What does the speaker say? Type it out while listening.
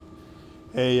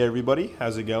Hey everybody,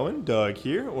 how's it going? Doug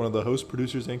here, one of the hosts,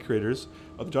 producers, and creators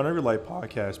of the John Every Life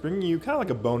podcast, bringing you kind of like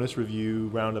a bonus review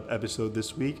roundup episode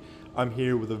this week. I'm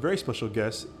here with a very special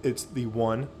guest. It's the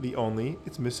one, the only,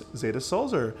 it's Miss Zayda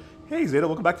Sulzer. Hey Zayda,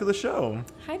 welcome back to the show.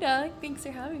 Hi Doug, thanks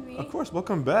for having me. Of course,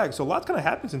 welcome back. So a lot's kind of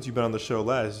happened since you've been on the show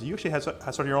last. You actually had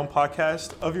started your own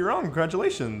podcast of your own.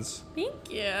 Congratulations. Thank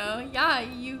you. Yeah,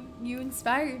 you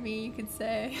inspired me, you could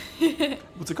say.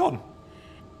 What's it called?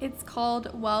 It's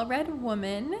called Well-Read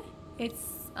Woman.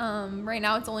 It's right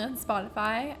now it's only on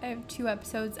Spotify. I have 2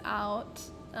 episodes out.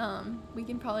 We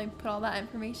can probably put all that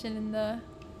information in the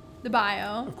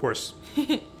bio. Of course.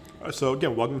 So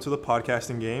again, welcome to the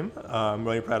podcasting game. I'm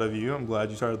really proud of you. I'm glad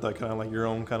you started that kind of like your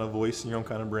own kind of voice and your own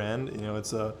kind of brand. You know,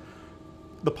 it's the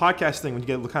podcast thing, when you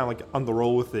get kind of like on the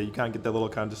roll with it, you kind of get that little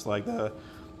kind of just like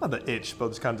not the itch, but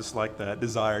just kind of just like that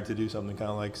desire to do something,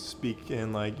 kind of like speak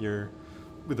in like your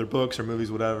either books or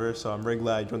movies, whatever. So I'm very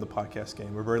glad you joined the podcast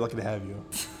game. We're very lucky to have you.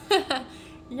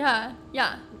 Yeah.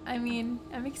 I mean,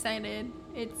 I'm excited.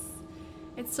 It's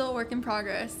still a work in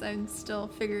progress. I'm still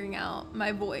figuring out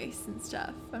my voice and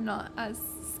stuff. I'm not as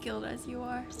skilled as you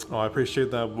are. Oh, I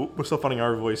appreciate that. We're still finding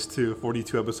our voice too,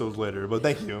 42 episodes later. But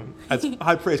thank you. That's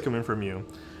high praise coming from you.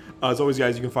 As always,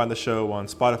 guys, you can find the show on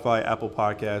Spotify, Apple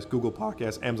Podcasts, Google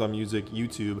Podcasts, Amazon Music,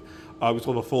 YouTube. We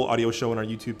also have a full audio show on our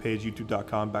YouTube page,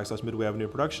 youtube.com/Midway Avenue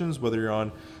Productions. Whether you're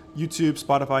on YouTube,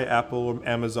 Spotify, Apple,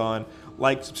 Amazon,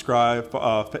 like, subscribe,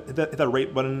 hit that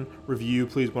rate button, review.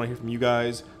 Please want to hear from you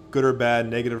guys. Good or bad,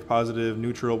 negative, positive,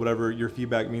 neutral, whatever your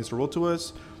feedback means the world to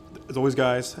us. As always,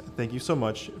 guys, thank you so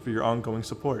much for your ongoing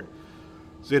support.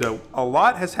 Zayda, a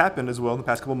lot has happened as well in the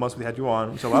past couple of months we had you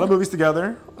on. We saw a lot of movies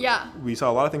together. Yeah. We saw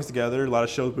a lot of things together, a lot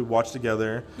of shows we watched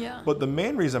together. Yeah. But the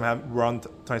main reason we're on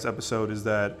tonight's episode is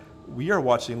that we are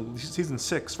watching season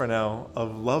 6 right now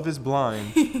of Love is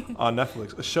Blind on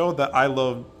Netflix, a show that I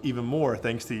love even more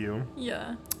thanks to you.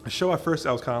 Yeah. A show at first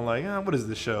I was kind of like, what is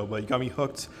this show? But you got me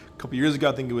hooked a couple years ago.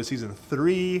 I think it was season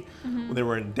 3 when they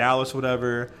were in Dallas,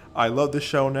 whatever. I love this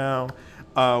show now.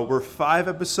 We're 5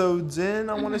 episodes in,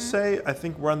 I want to say. I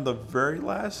think we're on the very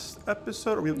last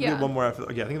episode. Or we have one more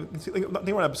after. Yeah, I think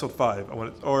we're on episode 5.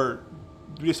 Or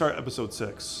do we start episode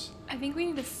 6? I think we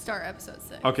need to start episode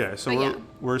 6. Okay, so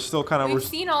we're still kind of... We've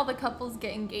seen all the couples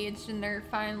get engaged and they're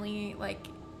finally like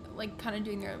kind of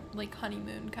doing their like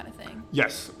honeymoon kind of thing.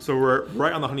 Yes, so we're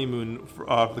right on the honeymoon for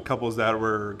the couples that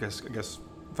were, I guess,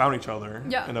 found each other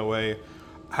in a way.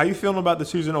 How you feeling about the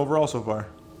season overall so far?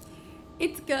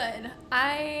 It's good.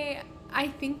 I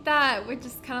think that we're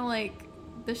just kind of like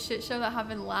the shit show that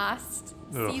happened last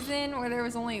season, where there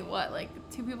was only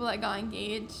 2 people that got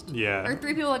engaged. Yeah. Or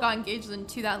 3 people that got engaged and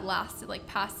 2 that lasted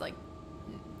past like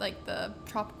the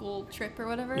tropical trip or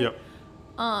whatever. Yep.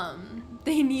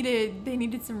 They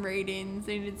needed some ratings.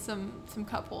 They needed some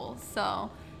couples.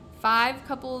 So 5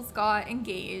 couples got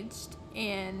engaged,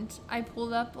 and I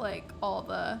pulled up all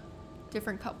the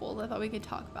different couples. I thought we could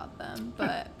talk about them,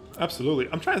 but absolutely.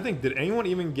 I'm trying to think. Did anyone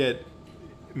even get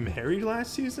married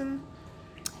last season?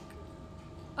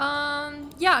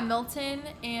 Yeah, Milton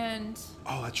and...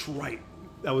 Oh, that's right.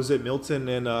 That was it. Milton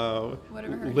and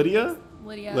whatever her Lydia? name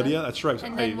is. Lydia, that's right.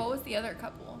 And then what was the other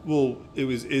couple? Well, it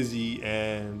was Izzy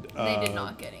and... they did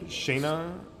not get engaged.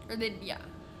 Shayna? Or they, yeah.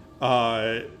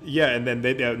 Yeah, and then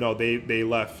they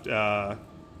left. Right?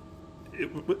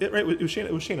 It was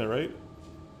Shayna, right?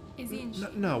 Izzy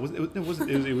and No, it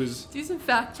wasn't. It was... Do some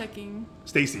fact checking.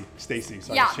 Stacy. Sorry.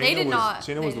 Yeah, Shayna they did not.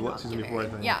 Shayna was the season before, I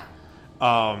think. Yeah.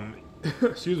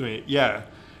 Excuse me. Yeah,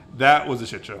 that was a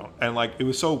shit show, and it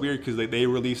was so weird because they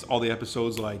released all the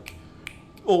episodes they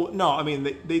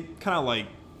kind of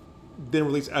didn't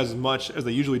release as much as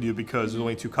they usually do because there's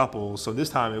only 2 couples. So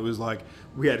this time it was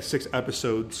we had 6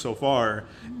 episodes so far,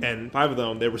 and 5 of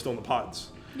them they were still in the pods.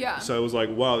 Yeah. So it was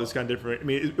wow, this is kind of different. I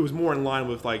mean, it was more in line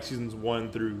with seasons 1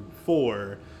 through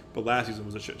 4, but last season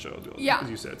was a shit show, as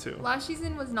you said too. Last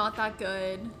season was not that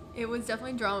good. It was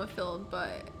definitely drama filled,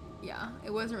 but yeah,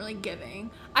 it wasn't really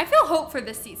giving. I feel hope for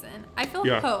this season. I feel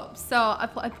hope. So I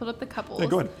pulled up the couples. Yeah,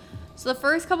 go ahead. So the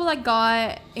first couple that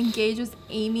got engaged was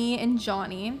Amy and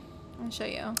Johnny. I'll show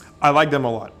you. I like them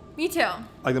a lot. Me too. I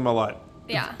like them a lot.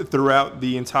 Yeah. Throughout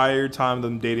the entire time of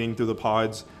them dating through the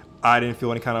pods, I didn't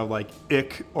feel any kind of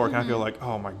ick or kind of feel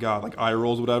oh my god, eye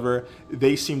rolls, whatever.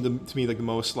 They seemed to me the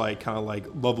most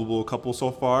lovable couple so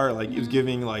far. It was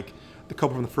giving the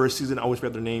couple from the first season. I always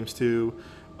forget their names too.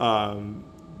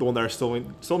 the one that are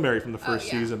still married from the first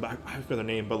season, but I forget their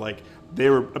name, but like they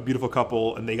were a beautiful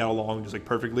couple and they got along just like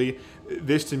perfectly.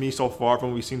 This to me so far, from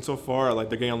what we've seen so far, like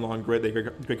they're getting along great. They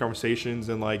had great conversations,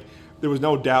 and like there was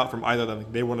no doubt from either of them,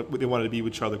 like, they wanted to be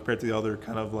with each other compared to the other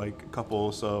kind of like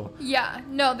couple. So yeah,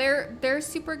 no, they're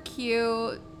super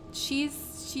cute. She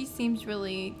seems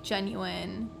really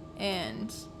genuine,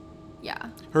 and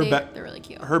yeah, they're really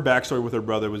cute. Her backstory with her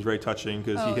brother was very touching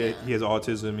because he has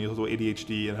autism, he has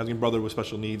ADHD, and having a brother with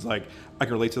special needs, like I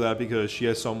can relate to that because she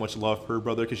has so much love for her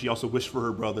brother because she also wished for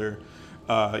her brother,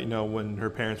 when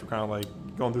her parents were kind of like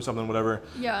going through something, whatever.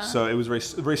 Yeah. So it was very,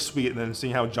 very sweet, and then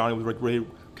seeing how Johnny was like really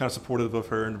kind of supportive of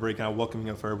her and very kind of welcoming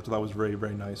of her, which I thought was very,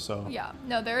 very nice. So yeah,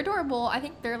 no, they're adorable. I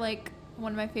think they're like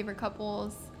one of my favorite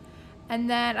couples. And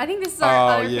then I think this is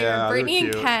our other favorite, Brittany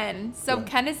and Ken. So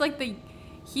Ken is like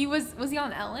was he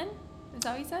on Ellen? Is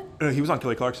that what you said? He was on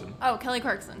Kelly Clarkson. Oh, Kelly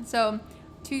Clarkson. So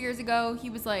 2 years ago, he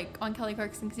was like on Kelly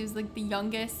Clarkson because he was like the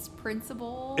youngest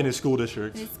principal in his school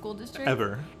district.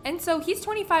 Ever. And so he's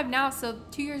 25 now. So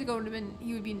 2 years ago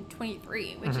he would be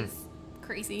 23, which is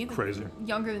crazy. Crazy.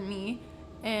 Younger than me.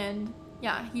 And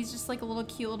yeah, he's just like a little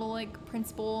cute little like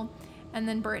principal. And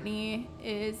then Brittany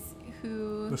is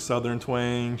the Southern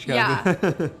twang.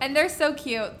 And they're so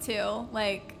cute too.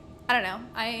 Like, I don't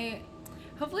know.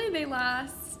 Hopefully they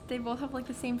last. They both have like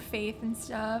the same faith and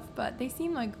stuff, but they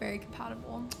seem like very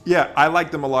compatible. Yeah, I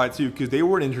like them a lot too because they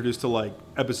weren't introduced to like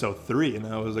episode 3, and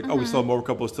I was like, we still have more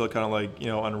couples to kind of like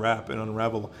unwrap and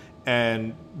unravel.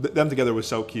 And them together was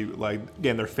so cute. Like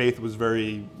again, their faith was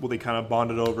very they kind of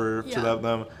bonded over to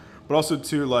them. But also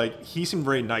too, like he seemed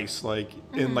very nice. Like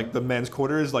in like the men's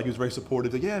quarters, like he was very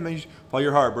supportive. Like, yeah, man, you follow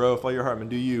your heart, bro. Follow your heart, man.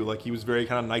 Do you? Like he was very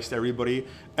kind of nice to everybody.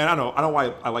 And I don't know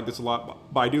why I like this a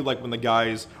lot, but I do like when the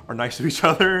guys are nice to each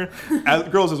other, as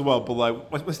girls as well. But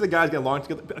like once the guys get along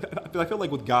together, I feel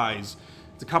like with guys,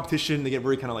 it's a competition. They get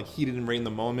very kind of like heated and right in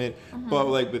the moment. But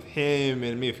like with him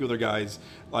and me, a few other guys,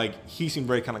 like he seemed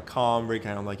very kind of calm, very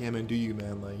kind of like, yeah, man, do you,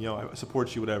 man? Like, I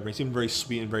support you, whatever. He seemed very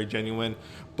sweet and very genuine.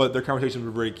 But their conversations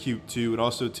were very cute too, and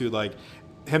also too like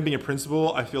him being a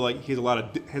principal, I feel like he has a lot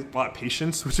of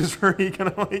patience, which is very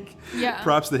kind of like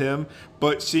props to him.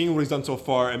 But seeing what he's done so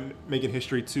far and making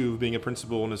history too, being a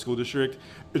principal in a school district,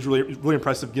 is really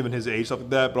impressive given his age, stuff like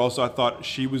that. But also I thought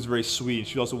she was very sweet.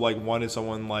 She also like wanted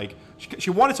someone like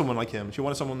she wanted someone like him. She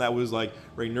wanted someone that was like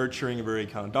very nurturing and very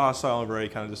kind of docile and very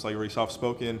kind of just like very soft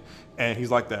spoken. And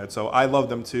he's like that. So I love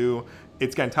them too.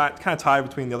 It's kind of tied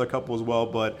between the other couple as well,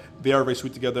 but they are very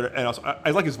sweet together. And also, I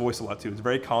like his voice a lot too. It's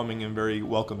very calming and very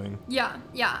welcoming. Yeah,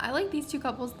 I like these two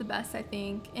couples the best, I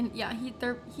think. And yeah,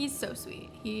 he's so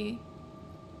sweet.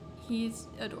 He's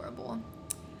adorable.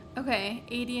 Okay,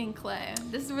 Adie and Clay.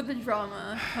 This is where the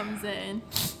drama comes in.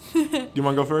 Do you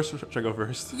want to go first, or should I go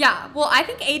first? Yeah, well, I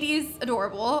think Adie is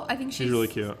adorable. I think she's really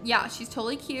cute. Yeah, she's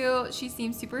totally cute. She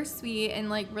seems super sweet and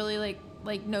like really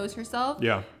like knows herself.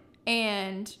 Yeah.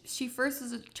 And she first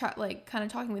was kind of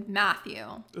talking with Matthew.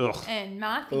 Ugh. And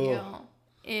Matthew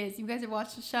is, you guys have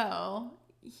watched the show.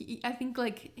 I think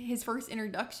like his first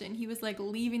introduction, he was like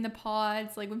leaving the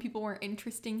pods, like when people weren't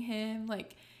interesting him.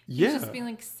 Like he's just being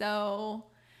like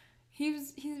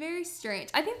he's very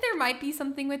strange. I think there might be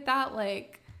something with that,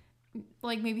 like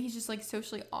maybe he's just like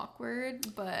socially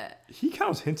awkward, but he kind of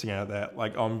was hinting at that.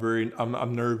 Like I'm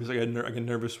nervous. I get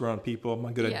nervous around people. I'm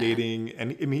not good at dating.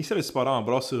 And I mean, he said it's spot on,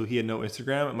 but also he had no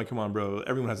Instagram. I'm like, come on, bro.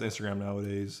 Everyone has Instagram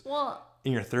nowadays. Well,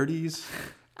 in your 30s.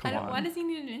 Come on. Why does he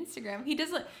need an Instagram? He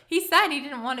doesn't. He said he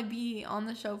didn't want to be on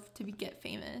the show to get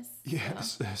famous.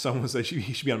 Yes, so. Someone said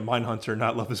he should be on Mindhunter,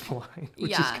 not Love Is Blind.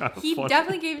 Which is kind of he funny.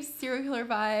 Definitely gave serial killer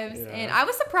vibes, and I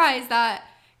was surprised that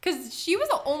because Adie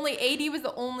was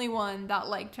the only one that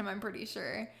liked him. I'm pretty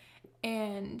sure,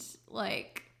 and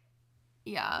like,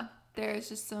 yeah, there's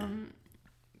just some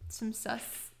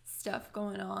sus stuff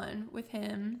going on with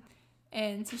him.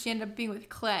 And so she ended up being with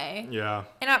Clay. Yeah.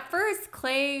 And at first,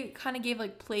 Clay kind of gave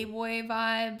like Playboy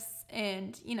vibes.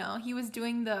 And, he was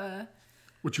doing the...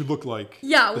 What you look like.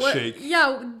 Yeah. The shake.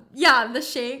 Yeah, the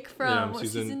shake from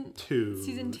season 2.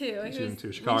 Season 2. Season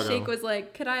 2, Chicago. The shake was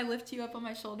like, could I lift you up on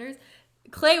my shoulders?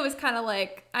 Clay was kind of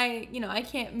like, I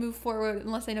can't move forward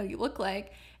unless I know what you look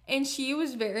like. And she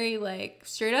was very like,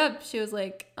 straight up. She was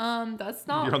like, that's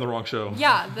not... You're on the wrong show.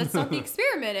 Yeah, that's not the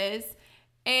experiment is.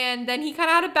 And then he kind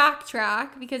of had to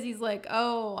backtrack because he's like,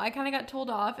 oh, I kind of got told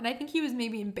off. And I think he was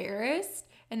maybe embarrassed.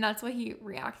 And that's why he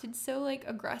reacted so, like,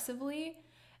 aggressively.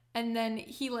 And then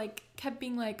he, like, kept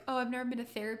being like, oh, I've never been to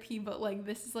therapy, but, like,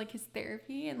 this is, like, his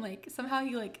therapy. And, like, somehow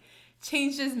he, like,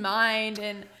 changed his mind.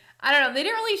 And I don't know. They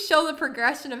didn't really show the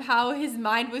progression of how his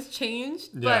mind was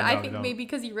changed. But I think maybe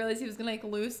because he realized he was going to, like,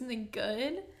 lose something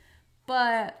good.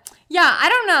 But, Yeah, I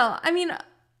don't know. I mean,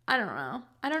 I don't know.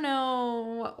 I don't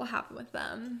know what will happen with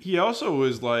them. He also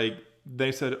was like,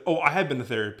 they said, "Oh, I had been to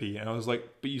therapy," and I was like,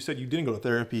 "But you said you didn't go to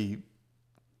therapy."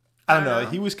 I don't know.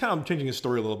 He was kind of changing his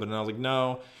story a little bit, and I was like,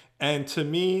 "No." And to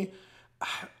me,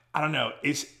 I don't know.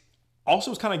 It's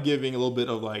also kind of giving a little bit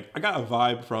of like, I got a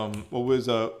vibe from what was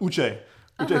Uche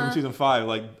from season 5.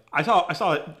 Like I saw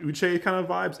Uche kind of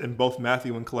vibes in both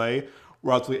Matthew and Clay.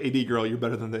 Where I was like, AD girl, you're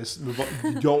better than this.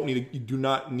 You do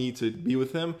not need to be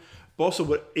with him. But also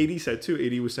what AD said too.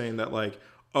 AD was saying that like,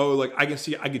 oh, like I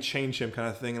could change him kind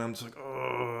of thing, and I'm just like,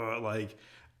 oh, like,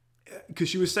 because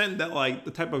she was saying that like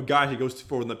the type of guy he goes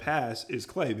for in the past is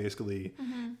Clay basically,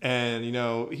 and he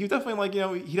was definitely like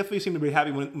he definitely seemed to be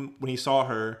happy when he saw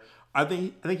her. I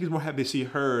think he was more happy to see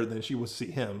her than she was to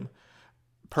see him.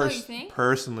 You think?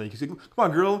 Personally, because come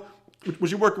on, girl,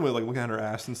 was you working with like looking at her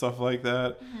ass and stuff like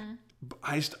that? But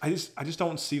I just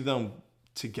don't see them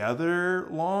together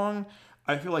long.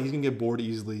 I feel like he's gonna get bored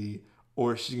easily,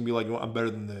 or she's gonna be like, I'm better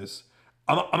than this.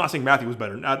 I'm not saying Matthew was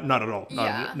better, not at all.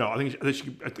 No, I think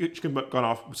she could have gone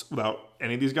off without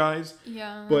any of these guys.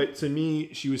 Yeah. But to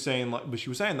me, she was saying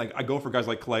like, I go for guys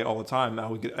like Clay all the time. I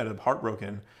would end up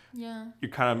heartbroken. Yeah.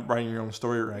 You're kind of writing your own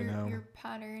story right now. Your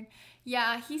pattern.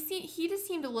 Yeah, he just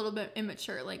seemed a little bit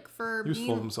immature. Like for he was being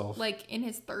full of himself. Like in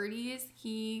his 30s,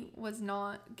 he was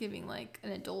not giving like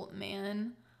an adult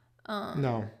man.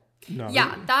 No.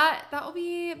 Yeah, that'll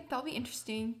be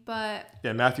interesting, but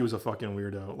yeah, Matthew was a fucking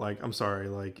weirdo. Like, I'm sorry,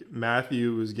 like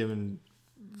Matthew was giving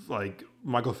like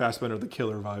Michael Fassbender the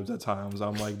killer vibes at times.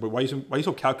 I'm like, but why you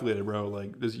so calculated, bro?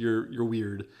 Like this, you're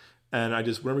weird. And I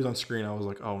just, whenever he's on screen, I was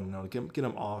like, oh no, get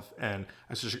him off. And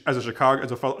as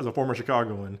a former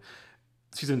Chicagoan,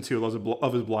 season 2,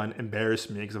 Love Is Blind embarrassed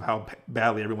me because of how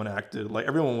badly everyone acted. Like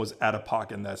everyone was out of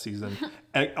pocket in that season.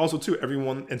 And also too,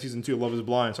 everyone in season 2 of Love Is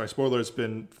Blind. Sorry, spoiler, it's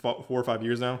been 4 or 5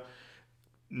 years now.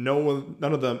 None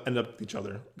of them ended up with each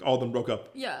other. All of them broke up.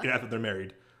 Yeah. After they're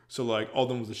married. So like all of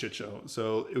them was a shit show.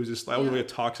 So it was just like, it was really a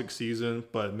toxic season.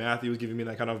 But Matthew was giving me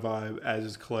that kind of vibe, as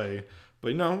is Clay. But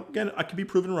again, I could be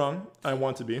proven wrong. I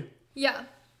want to be. Yeah.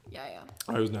 All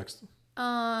right, who's next?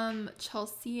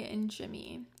 Chelsea and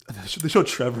Jimmy. They showed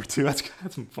Trevor too. That's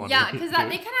funny. Yeah, because they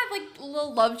kind of have like a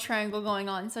little love triangle going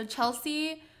on. So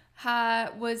Chelsea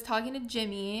was talking to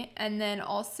Jimmy and then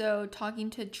also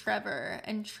talking to Trevor.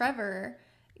 And Trevor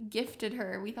gifted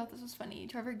her. We thought this was funny.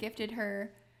 Trevor gifted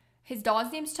her. His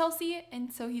dog's name's Chelsea,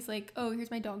 and so he's like, "Oh, here's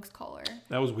my dog's collar."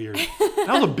 That was weird. That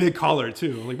was a big collar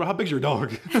too. Like, bro, how big's your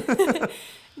dog?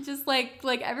 Just like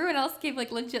everyone else gave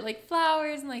like legit like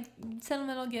flowers and like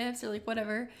sentimental gifts or like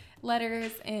whatever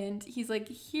letters, and he's like,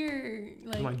 "Here,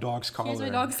 like my dog's collar." Here's my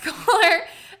dog's collar,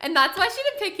 and that's why she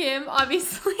didn't pick him.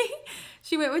 Obviously,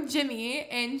 she went with Jimmy,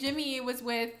 and Jimmy was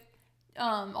with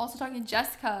also talking to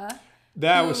Jessica.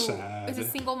 That was sad. Is a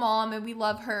single mom, and we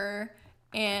love her,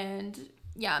 and.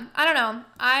 Yeah, I don't know.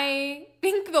 I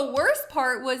think the worst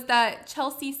part was that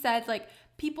Chelsea said, like,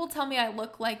 people tell me I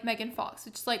look like Megan Fox,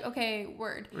 which is like, okay,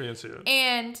 word. We didn't see it.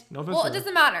 And, well, it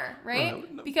doesn't matter,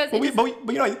 right? No. Because but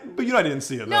you I didn't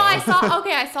see it, though. No, I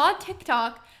saw a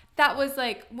TikTok that was,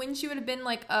 like, when she would have been,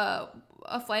 like, a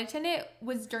flight attendant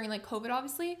was during, like, COVID,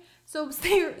 obviously. So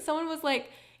someone was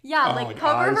like, yeah, like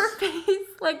cover her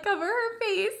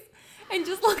face. And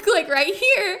just look like right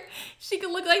here, she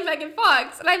could look like Megan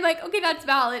Fox. And I'm like, okay, that's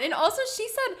valid. And also she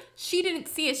said she didn't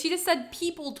see it. She just said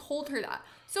people told her that.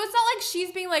 So it's not like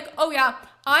she's being like, oh yeah,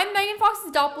 I'm Megan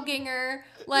Fox's doppelganger.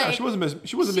 Like no, she wasn't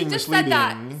being just misleading. Said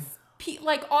that,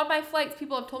 like on my flights,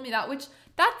 people have told me that, which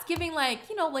that's giving like,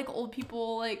 like old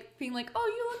people like being like,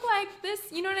 oh, you look like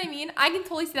this. You know what I mean? I can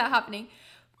totally see that happening.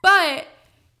 But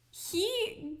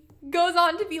he goes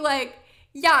on to be like,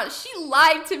 yeah, she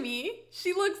lied to me.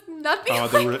 She looks nothing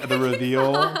like the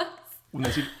reveal. When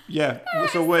they see,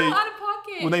 so wait, out of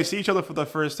pocket. When they see each other for the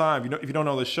first time, if you don't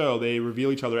know the show, they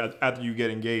reveal each other after you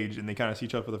get engaged, and they kind of see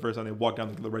each other for the first time. They walk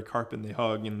down the red carpet and they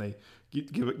hug, and they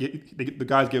the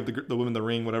guys give the women the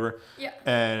ring, whatever. Yeah.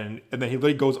 And then he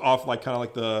literally goes off like kind of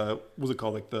like what's it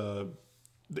called, like the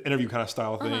interview kind of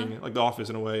style thing, like The Office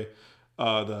in a way,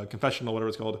 the confessional, whatever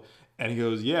it's called. And he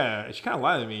goes, yeah, she kind of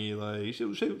lied to me. Like, she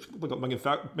look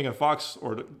like Megan Fox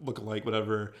or look alike,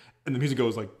 whatever. And the music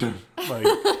goes like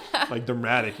like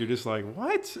dramatic. You're just like,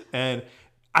 what? And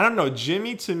I don't know.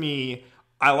 Jimmy, to me,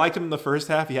 I liked him in the first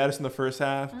half. He had us in the first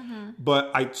half. But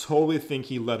I totally think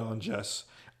he led on Jess.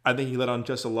 I think he led on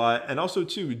Jess a lot. And also,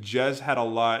 too, Jess had a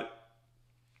lot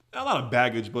of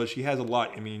baggage, but she has a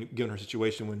lot. I mean, given her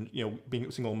situation when, being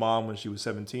a single mom when she was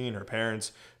 17, her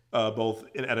parents both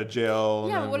at a jail.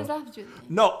 Yeah, and what does that have to do with it?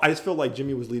 No, I just feel like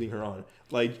Jimmy was leading her on.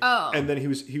 Like, and then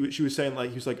she was saying like,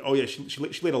 he was like, oh yeah,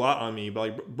 she laid a lot on me, but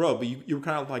like, bro, but you were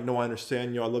kind of like, no, I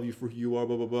understand, I love you for who you are,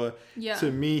 blah blah blah. Yeah.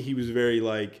 To me, he was very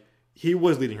like, he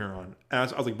was leading her on, and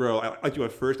I was like, bro, I liked you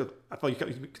at first. I thought you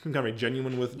kind of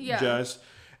genuine with Jess,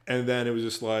 and then it was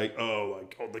just like,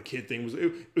 the kid thing was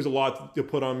it was a lot to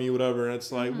put on me, whatever. And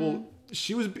it's like, well,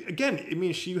 she was again. I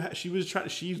mean, she's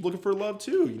looking for love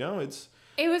too.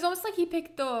 It was almost like he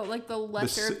picked the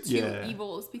lesser of two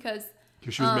evils because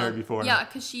she was married before. Yeah,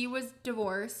 because she was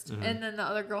divorced, and then the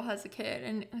other girl has a kid,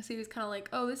 and so he was kind of like,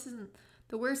 oh, this isn't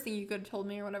the worst thing you could have told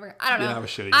me or whatever. I don't know. That was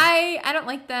shitty. I don't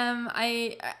like them.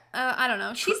 I don't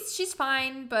know. She's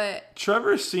fine, but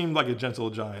Trevor seemed like a gentle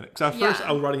giant. Because at first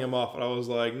I was writing him off, and I was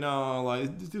like, no,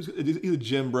 like he's a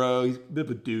gym bro. He's a bit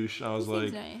of a douche. I was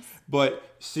like, nice. But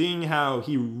seeing how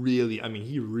he really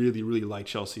liked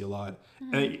Chelsea a lot,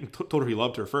 and he told her he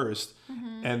loved her first,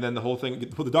 and then the whole thing,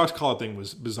 the dog's collar thing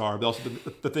was bizarre. But also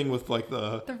the thing with like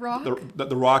the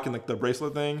rock and like the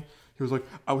bracelet thing. He was like,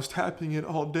 I was tapping it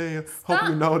all day. Hope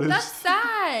you noticed. That's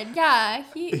sad. Yeah,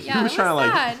 he was trying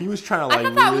to sad. He was trying to like. I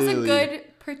thought that was a good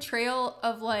portrayal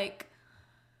of like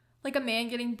a man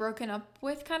getting broken up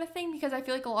with kind of thing, because I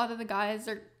feel like a lot of the guys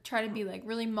are trying to be like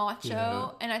really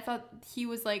macho, and I thought he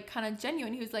was like kind of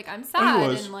genuine. He was like, I'm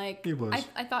sad, and like he was.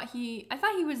 I thought he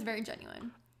was very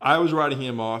genuine. I was writing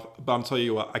him off, but I'm telling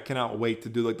you what, I cannot wait to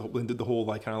do like the whole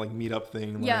like kind of like meet up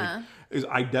thing. Like,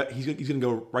 he's gonna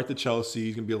go right to Chelsea.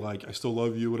 He's gonna be like, I still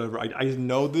love you, whatever. I just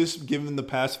know this, given the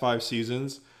past 5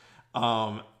 seasons.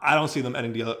 I don't see them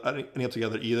ending up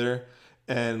together either.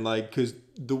 And like, cause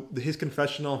his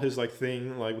confessional, his like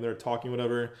thing, like when they're talking,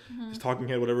 whatever, his talking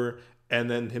head, whatever, and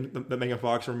then the Megan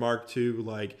Fox remark too,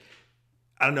 like,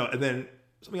 I don't know. And then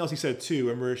something else he said too.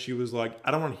 Remember, she was like, I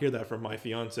don't want to hear that from my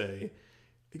fiance.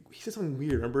 He said something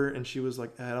weird, remember? And she was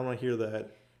like, I don't want to hear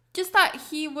that. Just that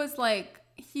he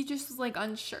just was like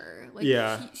unsure. Like,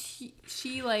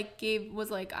 she like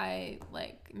was like, I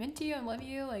like meant to you, I love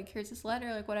you, like here's this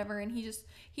letter, like whatever. And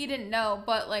he didn't know.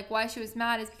 But like why she was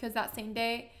mad is because that same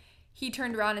day he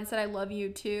turned around and said, I love you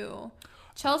to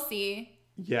Chelsea.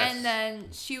 Yes. And then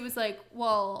she was like,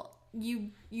 well,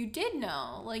 you did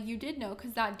know,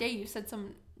 because that day you said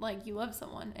like you love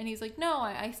someone. And he's like, no,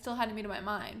 I still hadn't made up my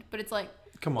mind. But it's like,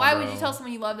 come on, why would you tell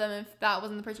someone you love them if that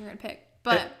wasn't the person you're gonna pick?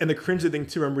 But and the cringy thing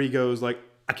too, remember he goes like,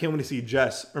 I can't wait to see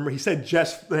Jess. Remember he said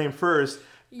Jess the name first,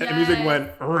 and the music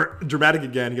went dramatic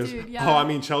again. He goes, oh, I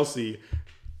mean Chelsea.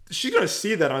 She's gonna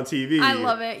see that on TV. I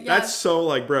love it. Yeah. That's so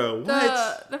like, bro.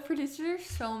 What? The producers are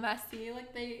so messy.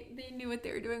 Like they knew what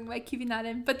they were doing by keeping that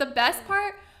in. But the best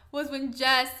part was when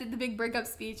Jess did the big breakup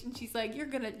speech, and she's like, "You're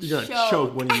gonna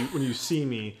choke when you see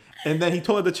me." And then he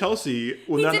told it to Chelsea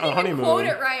when they're on honeymoon. He didn't even quote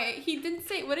it right. He didn't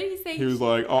say. What did he say? He was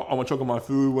like, "Oh, I'm gonna choke on my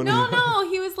food." No.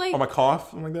 He was like, "On my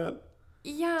cough," something like that.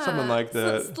 Yeah, something like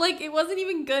that. So like it wasn't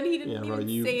even good. He didn't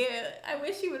even say it. I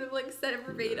wish he would have like said it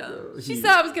verbatim. She said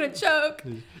I was gonna choke.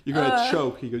 You're gonna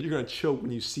choke. He goes, "You're gonna choke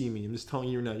when you see me." I'm just telling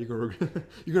you now. You're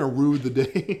gonna rue the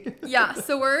day. Yeah.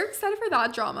 So we're excited for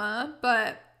that drama,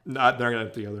 but they're not gonna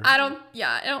end together. I don't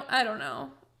know.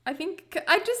 I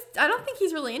don't think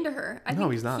he's really into her. I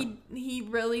think he's not. He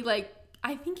really like.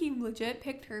 I think he legit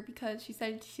picked her because she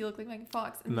said she looked like Megan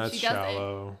Fox, and that's she doesn't.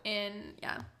 shallow. And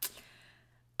yeah.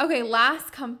 Okay,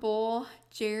 last couple,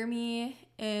 Jeremy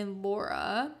and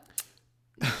Laura.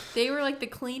 They were like the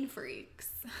clean freaks.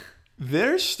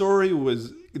 Their story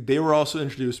was, they were also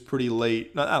introduced pretty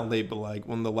late. Not late, but like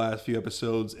one of the last few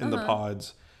episodes in the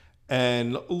pods.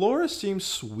 And Laura seems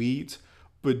sweet,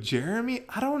 but Jeremy,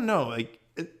 I don't know. Like,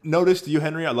 notice you,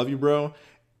 Henry, I love you, bro.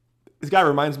 This guy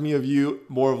reminds me of you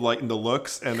more of like in the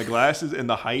looks and the glasses and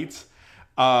the height.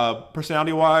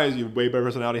 Personality-wise, you have way better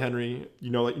personality, Henry.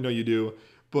 You know you do.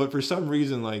 But for some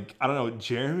reason, like, I don't know,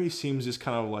 Jeremy seems just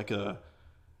kind of like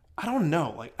I don't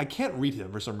know, like, I can't read him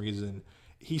for some reason.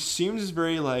 He seems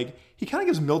very, like, he kind of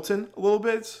gives Milton a little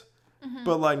bit,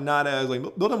 but, like, not as,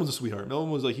 like, Milton was a sweetheart.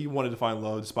 Milton was, like, he wanted to find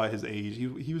love despite his age.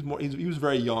 He was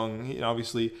very young,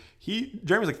 obviously.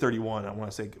 Jeremy's, like, 31, I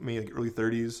want to say, maybe, like, early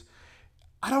 30s.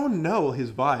 I don't know his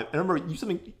vibe. I remember you said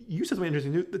something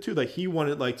interesting, too, like, he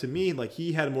wanted, like, to me, like,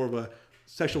 he had more of a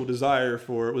sexual desire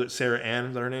for, was it Sarah Ann,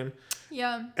 is that her name?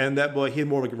 Yeah. And that boy, he had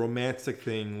more like a romantic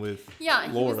thing with Laura.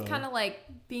 He was kind of like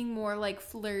being more like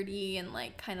flirty and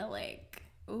like kind of like,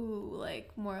 like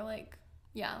more like,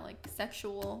 like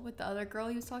sexual with the other girl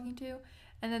he was talking to.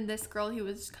 And then this girl, he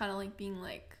was kind of like being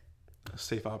like... a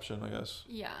safe option, I guess.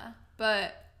 Yeah.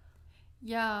 But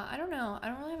Yeah, I don't know. I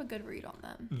don't really have a good read on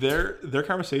them. Their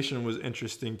conversation was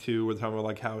interesting too, with how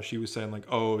like how she was saying like,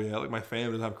 oh yeah, like my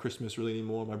family doesn't have Christmas really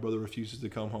anymore. My brother refuses to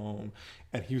come home,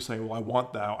 and he was saying, well, I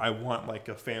want that. I want like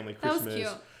a family Christmas. That was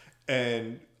cute.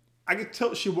 And I could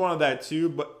tell she wanted that too,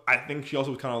 but I think she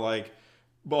also was kind of like,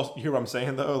 well, you hear what I'm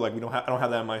saying though? Like I don't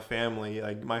have that in my family.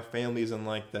 Like my family isn't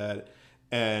like that.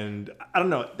 And I don't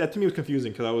know. That to me was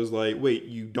confusing because I was like, wait,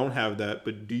 you don't have that,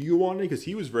 but do you want it? Because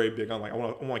he was very big on like, I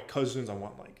want like cousins. I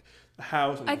want like a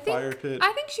house and a fire pit.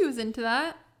 I think she was into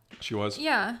that. She was?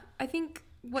 Yeah. I think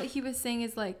what he was saying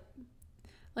is like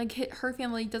her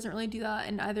family doesn't really do that,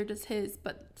 and neither does his,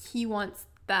 but he wants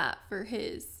that for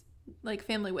his like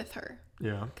family with her.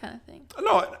 Yeah. Kind of thing.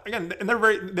 No, again, and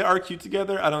they are cute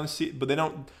together. I don't see, but they're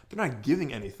not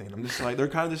giving anything. I'm just like, they're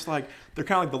kind of like they're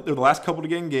the last couple to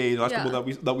get engaged, the last couple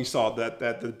that we saw that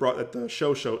the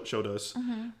show showed us.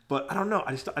 Mm-hmm. But I don't know.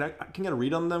 I can get a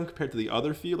read on them compared to the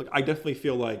other few. Like I definitely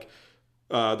feel like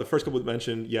the first couple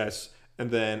mentioned, yes,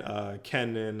 and then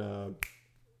Ken and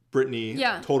Brittany,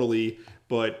 totally.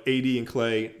 But AD and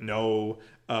Clay, no.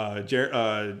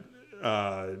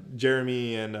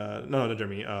 Jeremy and no, not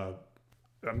Jeremy.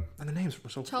 And the names were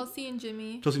so. Chelsea and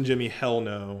Jimmy, hell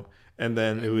no. And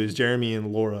then it was Jeremy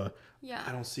and Laura. Yeah.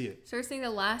 I don't see it. So we're saying the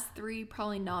last three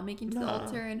probably not making to the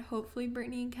altar, and hopefully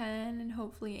Brittany and Ken, and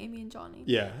hopefully Amy and Johnny.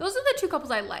 Yeah. Those are the two couples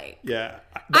I like. Yeah.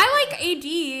 I like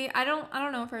AD. I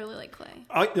don't know if I really like Clay.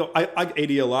 I like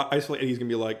AD a lot. I just feel like AD's gonna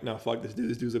be like, no, fuck this dude.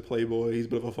 This dude's a playboy. He's a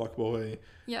bit of a fuckboy.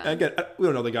 Yeah. And again, we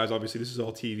don't know the guys. Obviously, this is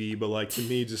all TV. But like to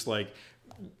me, just like.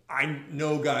 I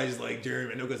know guys like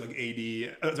Jeremy. I know guys like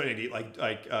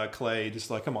AD, Clay. Just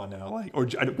like, come on now, like, or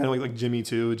I know like Jimmy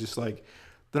too. Just like,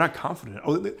 they're not confident.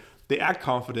 Oh, they act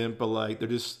confident, but like they're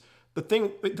just the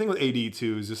thing with AD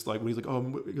too is just like when he's like,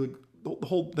 oh, like,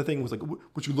 the thing was like,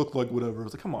 what you look like, whatever. I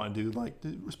was like, come on, dude, like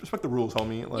respect the rules,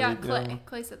 homie. Like, yeah,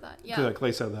 Clay said that. Yeah,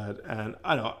 Clay said that, and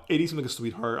I know AD seems like a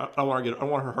sweetheart. I don't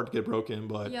want her heart to get broken,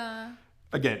 but yeah,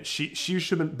 again, she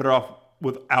should have been better off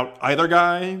without either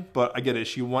guy, but I get it.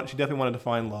 She definitely wanted to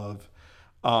find love.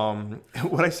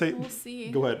 What I say? We'll see.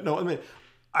 Go ahead. No, I mean,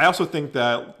 I also think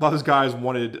that a lot of those guys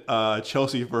wanted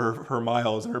Chelsea for her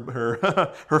miles,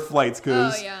 her flights,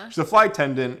 because she's a flight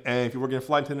attendant, and if you're working a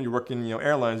flight attendant, you're working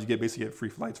airlines, you basically get free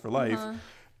flights for life.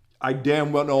 I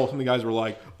damn well know some of the guys were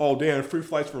like, oh damn, free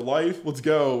flights for life. Let's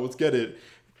go. Let's get it.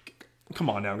 Come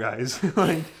on now, guys.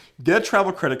 Like, get a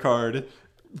travel credit card.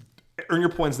 Earn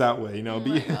your points that way,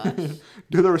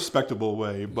 do the respectable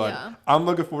way. But I'm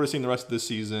looking forward to seeing the rest of this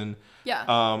season. Yeah.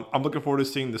 I'm looking forward to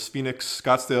seeing this Phoenix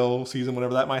Scottsdale season,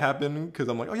 whenever that might happen, because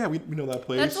I'm like, oh yeah, we know that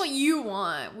place. That's what you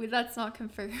want. That's not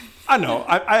confirmed. I know.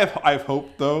 I have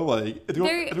hope though. Like if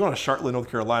you're going to Charlotte, North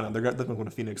Carolina, they're definitely going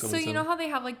to Phoenix. So you know how they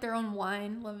have like their own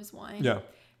wine, Love is Wine. Yeah.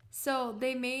 So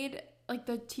they made like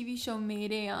the TV show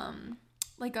made a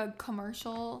like a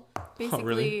commercial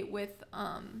basically with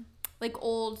like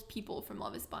old people from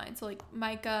Love is Blind. So like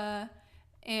Micah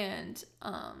and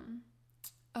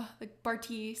like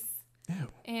Bartice. Ew.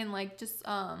 And like just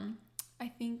I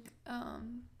think I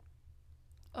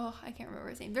can't remember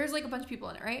his name. There's like a bunch of people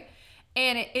in it, right?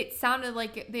 And it sounded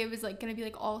like it was like gonna be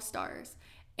like all stars.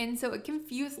 And so it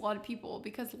confused a lot of people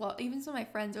because even some of my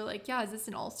friends are like, yeah, is this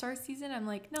an all-star season? I'm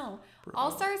like, no,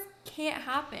 all-stars can't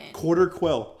happen. Quarter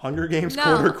quell. Hunger Games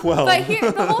quarter quell. But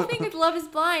the whole thing with Love is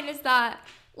Blind is that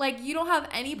like you don't have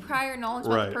any prior knowledge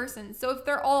about the person. So if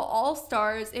they're all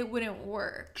stars, it wouldn't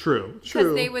work. True.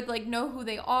 Because they would like know who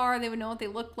they are. They would know what they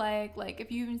look like. Like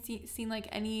if you even seen like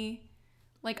any,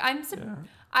 like I'd be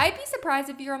surprised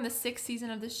if you're on the 6th season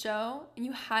of the show and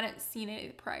you hadn't seen any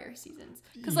of the prior seasons.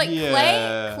 Because like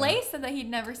Clay said that he'd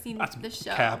never seen the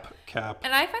show. Cap.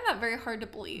 And I find that very hard to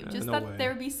believe. Just that there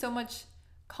would be so much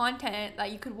content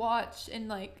that you could watch and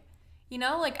like.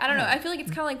 Like, I don't know. I feel like it's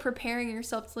kind of like preparing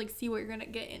yourself to, like, see what you're going to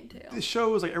get into. The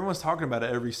show is, like, everyone's talking about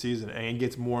it every season, and it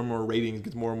gets more and more ratings,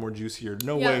 gets more and more juicier.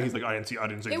 No way he's like, I didn't see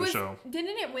the show.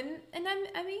 Didn't it win an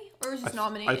Emmy? Or was it just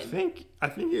nominated? I think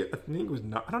it was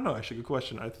not. I don't know, actually. Good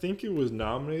question. I think it was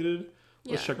nominated.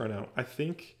 Let's check right now. I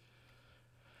think.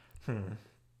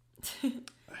 It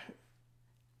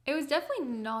was definitely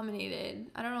nominated.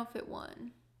 I don't know if it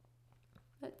won.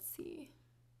 Let's see.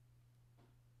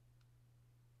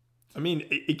 I mean,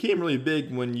 it came really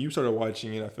big when you started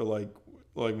watching it. I feel like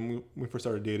when we first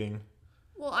started dating.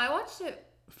 Well, I watched it.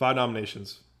 5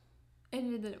 nominations.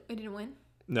 And it didn't win?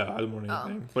 No, I didn't win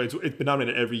anything. But it's been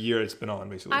nominated every year it's been on,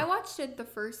 basically. I watched it the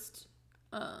first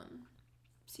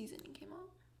season it came out.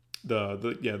 That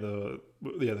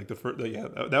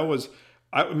was.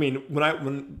 I mean,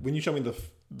 when you showed me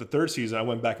the third season, I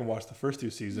went back and watched the first two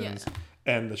seasons,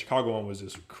 and the Chicago one was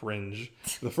just cringe.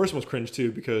 The first one was cringe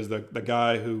too because the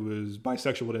guy who was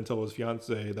bisexual didn't tell his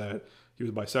fiance that he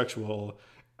was bisexual,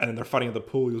 and then they're fighting at the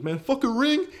pool. He goes, "Man, fuck a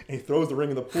ring," and he throws the ring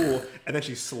in the pool, and then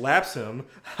she slaps him.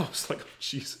 I was like, oh,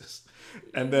 Jesus.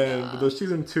 And then the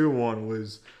season 2 one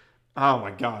was, oh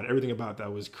my god, everything about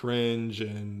that was cringe,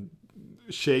 and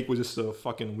Shake was just a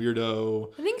fucking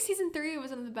weirdo. I think season 3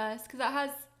 was one of the best because that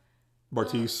has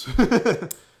Bartiz.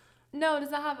 No, does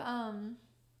that have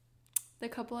the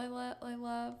couple I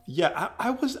love? Yeah,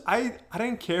 I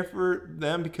didn't care for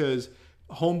them because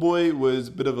Homeboy was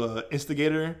a bit of a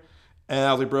instigator, and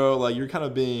I was like, bro, like you're kind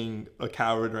of being a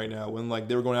coward right now. When like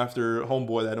they were going after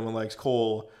Homeboy, that one likes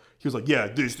Cole, he was like, yeah,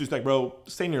 dude, like, bro,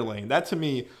 stay in your lane. That to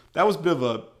me, that was a bit of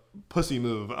a pussy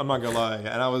move. I'm not gonna lie,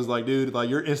 and I was like, dude, like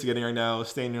you're instigating right now.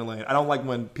 Stay in your lane. I don't like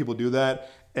when people do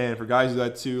that. And for guys who do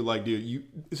that too, like, dude,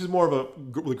 this is more of a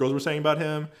what the girls were saying about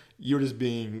him. You're just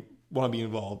want to be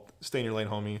involved. Stay in your lane,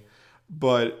 homie.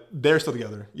 But they're still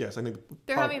together. Yes, I think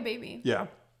they're having a baby. Yeah.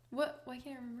 What? Why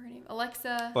can't I remember her name?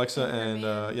 Alexa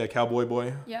and Cowboy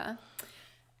Boy. Yeah.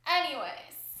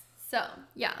 Anyways, so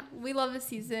yeah, we love the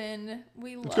season.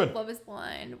 We love Love Is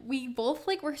Blind. We both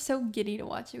were so giddy to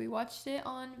watch it. We watched it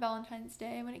on Valentine's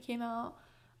Day when it came out.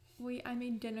 I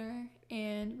made dinner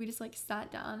and we just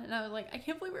sat down and I was like, I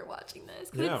can't believe we're watching this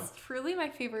because it's truly my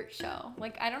favorite show.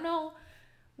 I don't know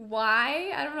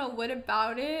why, I don't know what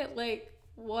about it,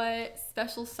 what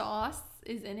special sauce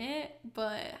is in it,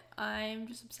 but I'm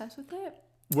just obsessed with it.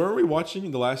 Weren't we watching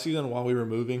the last season while we were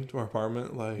moving to our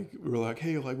apartment? We were like,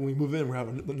 hey, when we move in, we're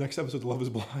having the next episode of Love Is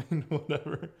Blind,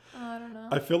 whatever. I don't know.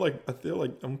 I feel like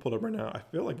I'm gonna pull it up right now. I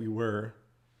feel like we were.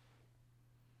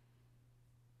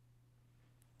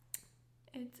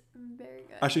 It's very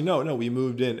good. Actually, no. We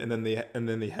moved in, and then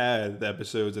they had the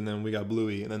episodes, and then we got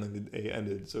Bluey, and then they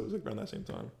ended. So it was around that same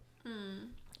time.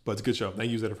 But it's a good show.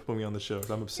 Thank you, Zayda, for putting me on the show. 'Cause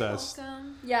I'm obsessed. You're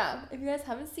welcome. Yeah, if you guys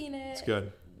haven't seen it, it's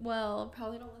good. Well,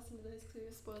 probably don't listen to this because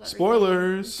you're spoiled.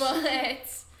 Spoilers.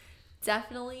 But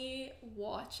definitely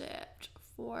watch it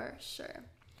for sure.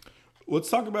 Let's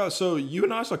talk about. So you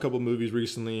and I saw a couple movies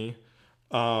recently.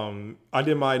 I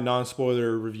did my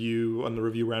non-spoiler review on the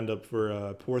review roundup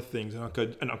for Poor Things and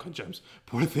Uncut Gems.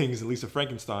 Poor Things and Lisa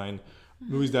Frankenstein,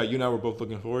 movies that you and I were both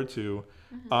looking forward to.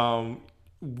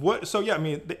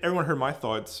 Everyone heard my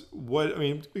thoughts. A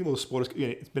little spoilers.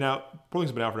 It's been out. Poor Things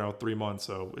has been out for now 3 months,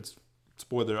 so it's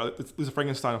spoiler. Lisa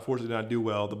Frankenstein unfortunately did not do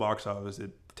well at the box office.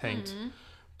 It tanked,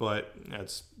 but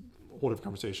that's a whole different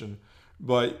conversation.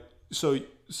 But so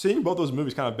seeing both those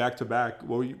movies kind of back to back,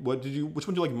 which one did you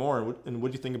like more, and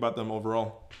what did you think about them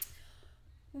overall?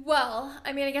 Well,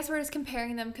 I guess we're just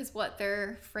comparing them because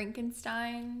they're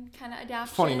Frankenstein kind of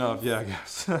adaptations. Funny enough, yeah, I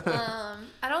guess.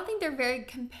 I don't think they're very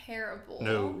comparable.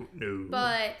 No.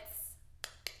 But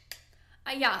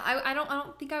I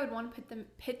don't think I would want to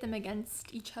pit them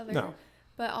against each other. No.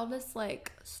 But I'll just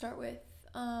start with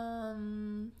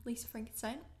Lisa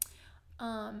Frankenstein.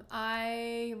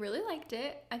 I really liked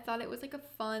it. I thought it was a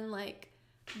fun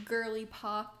girly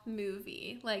pop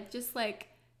movie. Just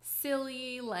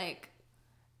silly,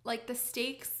 the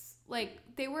stakes,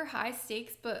 they were high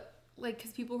stakes, but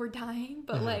because people were dying,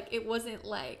 but it wasn't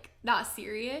not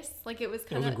serious. It was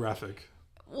kind of, it wasn't graphic.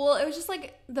 Well, it was just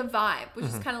the vibe was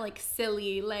just kind of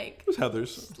silly, it was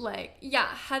Heather's.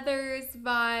 Heather's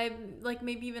vibe,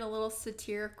 maybe even a little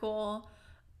satirical.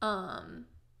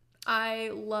 I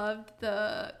loved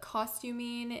the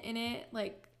costuming in it.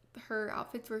 Her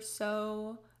outfits were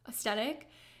so aesthetic,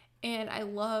 and I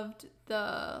loved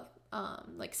the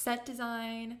set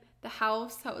design, the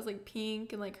house that was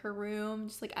pink, and her room,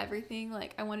 just everything.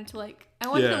 I wanted to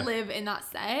to live in that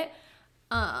set.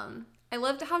 I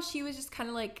loved how she was just kind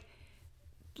of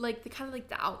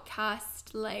the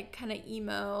outcast, kind of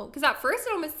emo. Because at first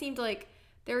it almost seemed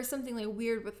there was something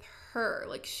weird with her.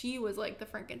 She was the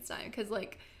Frankenstein. Because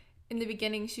in the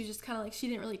beginning she was just kind of she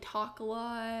didn't really talk a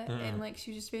lot, and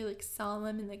she was just very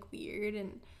solemn and weird.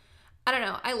 And I don't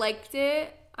know. I liked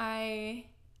it. I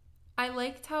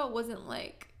liked how it wasn't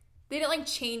they didn't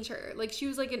change her. She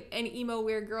was an emo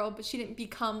weird girl, but she didn't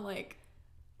become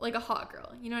a hot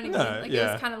girl. You know what I mean? It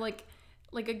was kind of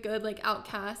a good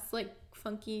outcast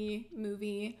funky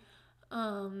movie.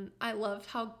 I loved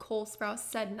how Cole Sprouse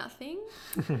said nothing.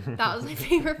 That was my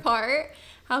favorite part.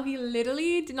 How he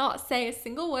literally did not say a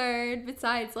single word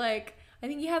besides I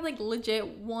think he had legit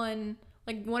one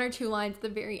or two lines at the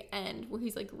very end where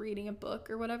he's reading a book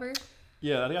or whatever.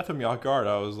 Yeah, that threw me off guard.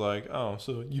 I was like, oh,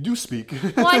 so you do speak.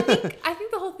 Well, I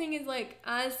think the whole thing is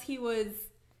as he was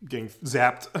getting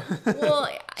zapped. Well,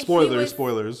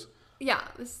 Spoilers.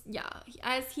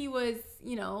 as he was,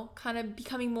 kind of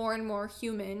becoming more and more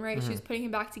human, right? Mm-hmm. She was putting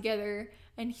him back together,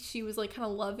 and she was like kind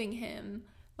of loving him.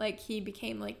 Like he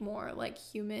became like more like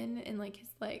human, and like his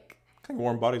like kind of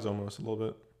warm bodies almost a little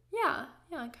bit. Yeah,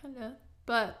 kind of.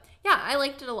 But yeah, I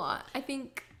liked it a lot. I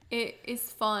think it is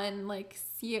fun. Like,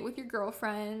 see it with your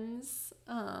girlfriends.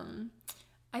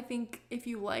 I think if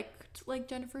you liked like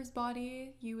Jennifer's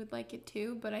Body, you would like it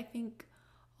too. But I think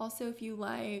also if you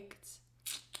liked,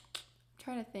 I'm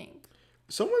trying to think.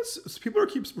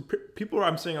 People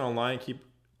I'm seeing online keep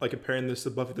like comparing this to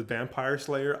Buffy the Vampire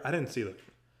Slayer. I didn't see that.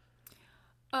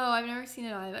 Oh, I've never seen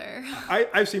it either.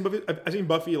 I've seen Buffy. I've seen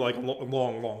Buffy like a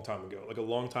long time ago. Like a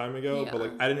long time ago, Yeah. but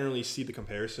like I didn't really see the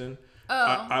comparison.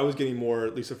 Oh. I was getting more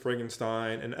Lisa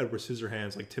Frankenstein and Edward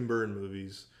Scissorhands, like Tim Burton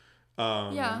movies.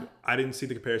 Yeah. I didn't see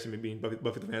the comparison between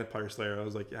Buffy the Vampire Slayer. I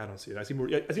was like, yeah, I don't see it. I see more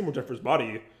Jennifer's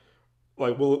Body,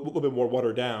 like a little bit more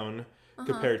watered down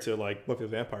compared to like Buffy the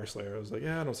Vampire Slayer. I was like,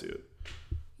 yeah, I don't see it.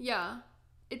 Yeah,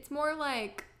 it's more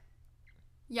like,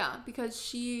 because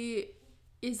she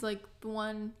is like the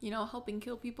one, helping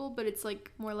kill people, but it's like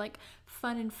more like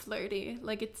fun and flirty.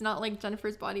 Like it's not like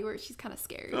Jennifer's Body where she's kind of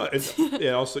scary.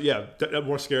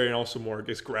 More scary and also more, I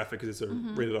guess, graphic because it's a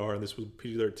rated R and this was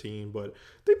PG-13, but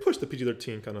they pushed the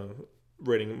PG-13 kind of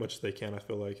rating as much as they can. I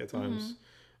feel like at times.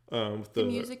 The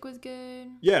music was good.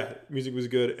 Yeah, music was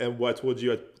good, and what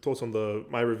I told on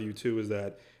my review too is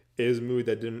that it is a movie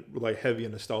that didn't rely heavy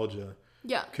on nostalgia.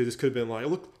 Yeah. Because this could have been like,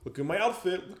 look at my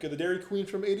outfit, look at the Dairy Queen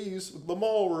from '80s, the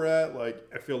mall we're at. Like,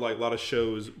 I feel like a lot of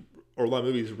shows or a lot of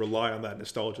movies rely on that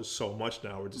nostalgia so much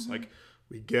now. We're just like,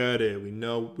 we get it, we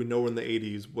know we're in the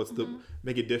 '80s. What's the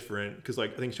make it different? Because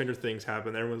like I think Stranger Things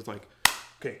happened, everyone's like,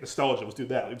 okay, nostalgia, let's do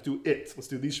that. Let's do it. Let's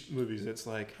do these movies. It's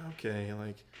like, okay,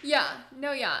 like. Yeah.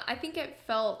 No. Yeah. I think it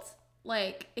felt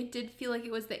like it did feel like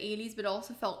it was the '80s, but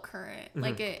also felt current.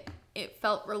 Like it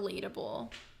felt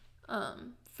relatable.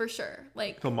 For sure.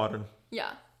 Like Feel modern.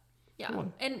 Yeah.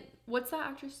 And what's that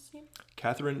actress's name?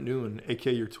 Catherine Newton,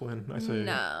 aka your twin. I say.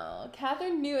 No,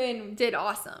 Catherine Newton did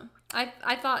awesome.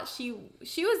 I thought she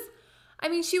was. I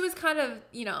mean, she was kind of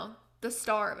the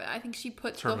star of it. I think she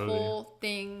put the whole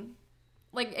thing.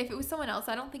 Like if it was someone else,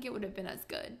 I don't think it would have been as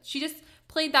good. She just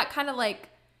played that kind of like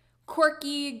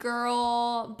quirky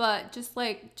girl, but just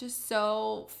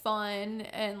so fun,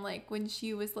 and like when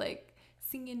she was like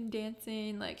singing,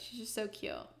 dancing, like she's just so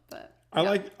cute. But I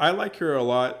like her a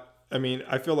lot. I mean,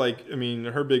 I feel like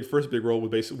her first big role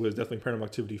was definitely Paranormal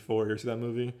Activity 4. You ever see that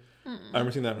movie? I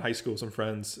remember seeing that in high school with some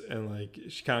friends, and like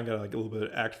she kind of got like a little bit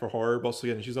of act for horror, but also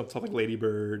again she's on top like Lady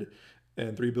Bird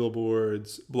and Three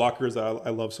Billboards, Blockers. I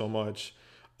love so much,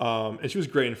 and she was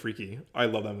great in Freaky. I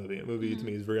love that movie. That movie to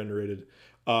me is very underrated.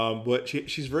 But she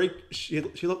had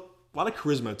a lot of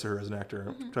charisma to her as an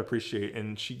actor, which I appreciate,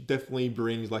 and she definitely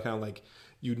brings like kind of like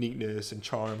uniqueness and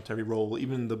charm to every role.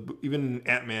 Even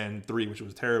Ant-Man 3, which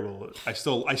was terrible, I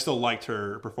still liked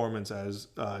her performance as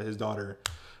his daughter.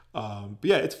 But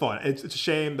yeah, it's fun. It's a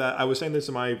shame that I was saying this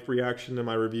in my reaction to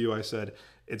my review. I said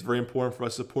it's very important for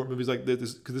us to support movies like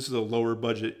this because this is a lower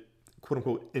budget, quote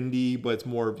unquote, indie, but it's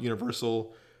more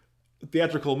Universal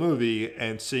theatrical movie,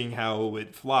 and seeing how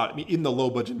it flopped. I mean, in the low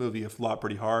budget movie, it flopped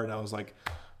pretty hard, and I was like,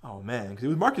 oh man, because it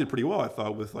was marketed pretty well, I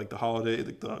thought, with like the holiday,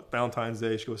 like the Valentine's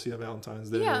Day. You should go see that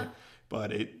Valentine's Day. Yeah.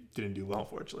 But it didn't do well,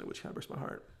 unfortunately, which kind of breaks my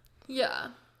heart. Yeah.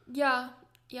 I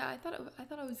thought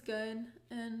it was good,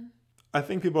 and I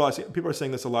think people are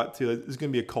saying this a lot too. It's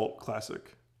going to be a cult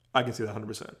classic. I can see that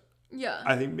 100%. Yeah.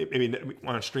 I think maybe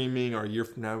on streaming or a year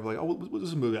from now, we're like, oh, what's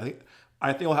this movie?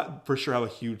 I think it'll for sure have a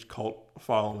huge cult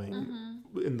following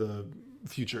in the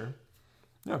future.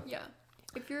 Yeah. Yeah.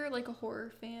 If you're like a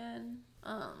horror fan,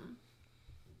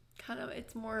 kind of,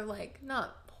 it's more like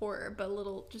not horror, but a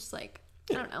little just like,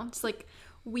 I don't know, just like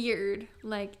weird,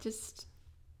 like just,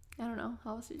 I don't know,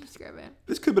 how else to describe it?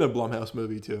 This could have been a Blumhouse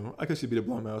movie too. I could see it being a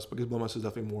Blumhouse because Blumhouse is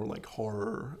definitely more like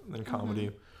horror than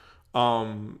comedy.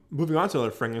 Moving on to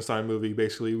another Frankenstein movie,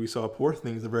 basically we saw Poor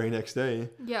Things the very next day.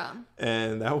 Yeah.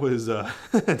 And that was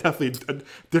definitely a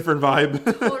different vibe.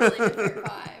 Totally different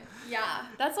vibe. Yeah.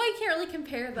 That's why you can't really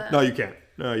compare them. No, you can't.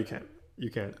 You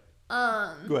can't.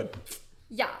 Go ahead.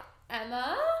 Yeah.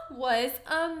 Emma was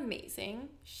amazing.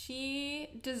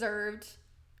 She deserved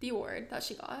the award that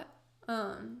she got.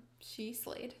 She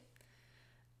slayed.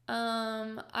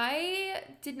 I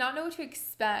did not know what to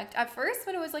expect. At first,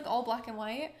 when it was like all black and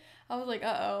white, I was like,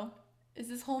 uh-oh, is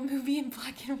this whole movie in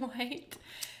black and white?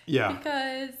 Yeah.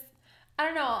 Because, I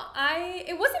don't know,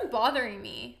 it wasn't bothering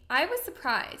me. I was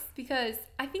surprised because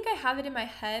I think I have it in my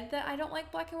head that I don't like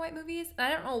black and white movies. And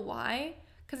I don't know why,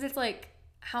 because it's like,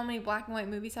 how many black and white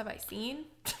movies have I seen?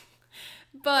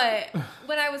 But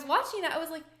when I was watching that, I was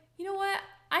like, you know what?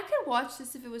 I could watch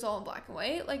this if it was all in black and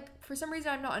white. Like, for some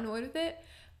reason, I'm not annoyed with it.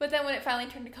 But then when it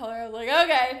finally turned to color, I was like,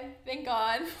 okay, thank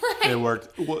God. It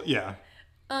worked. Well, yeah.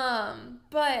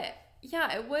 But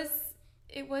yeah,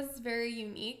 it was very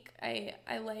unique. I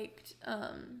liked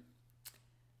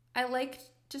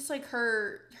just like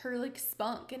her like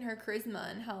spunk and her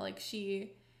charisma and how like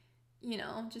she, you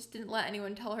know, just didn't let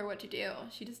anyone tell her what to do.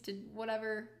 She just did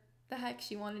whatever the heck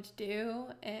she wanted to do,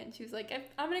 and she was like,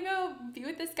 I'm gonna go be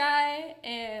with this guy,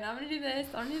 and I'm gonna do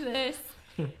this,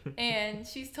 and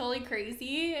she's totally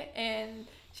crazy, and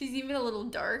she's even a little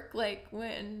dark, like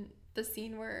when the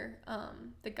scene where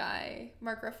the guy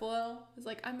Mark Ruffalo was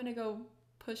like, I'm gonna go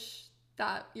push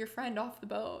your friend off the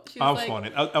boat. She was like, funny.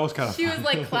 That was kind of she fun. was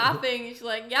like clapping, and she's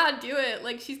like, yeah, do it.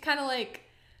 Like, she's kind of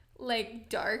like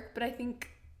dark, but I think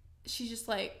she's just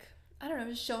like, I don't know,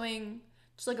 just showing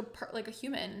just like a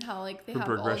human, and how like they have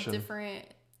all different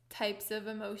types of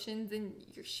emotions, and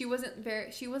she wasn't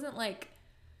like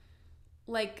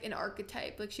an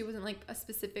archetype. Like, she wasn't like a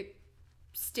specific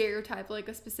stereotype, like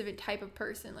a specific type of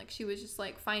person. Like, she was just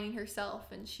like finding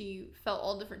herself, and she felt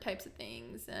all different types of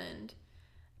things. And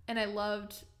I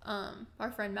loved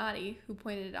our friend Maddie, who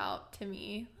pointed it out to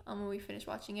me when we finished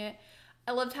watching it.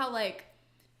 I loved how like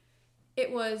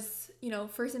it was, you know,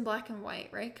 first in black and white,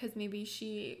 right? Because maybe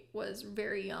she was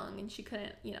very young and she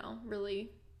couldn't, you know,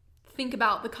 really think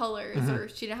about the colors, or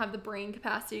she didn't have the brain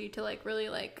capacity to like really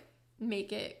like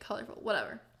make it colorful,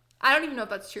 whatever. I don't even know if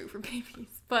that's true for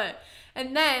babies,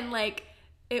 and then like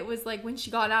it was like when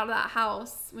she got out of that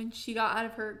house, when she got out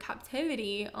of her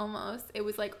captivity, almost, it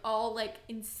was like all like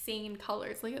insane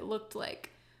colors. Like, it looked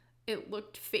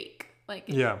fake. Like,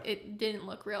 it didn't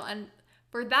look real. And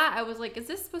for that, I was like, is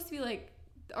this supposed to be like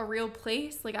a real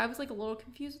place? Like, I was like a little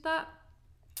confused with that.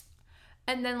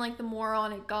 And then like the more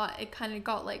on it kind of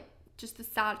got like just the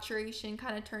saturation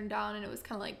kind of turned down, and it was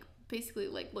kind of like basically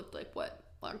like looked like what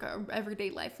like our everyday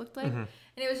life looked like. And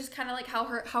it was just kind of like how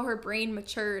her brain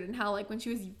matured, and how like when she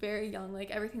was very young,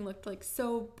 like everything looked like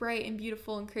so bright and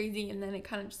beautiful and crazy, and then it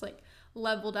kind of just like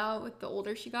leveled out with the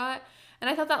older she got. And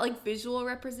I thought that like visual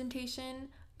representation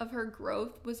of her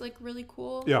growth was like really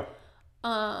cool. Yeah.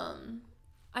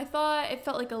 I thought it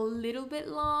felt like a little bit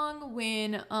long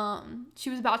when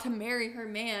she was about to marry her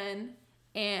man,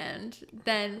 and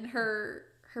then her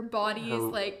body's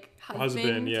like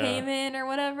husband came in or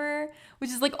whatever, which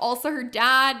is like also her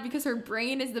dad, because her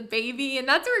brain is the baby, and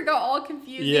that's where it got all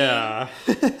confusing. Yeah.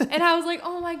 And I was like,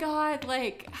 oh my God,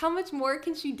 like how much more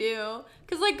can she do?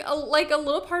 Because like a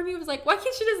little part of me was like, why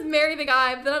can't she just marry the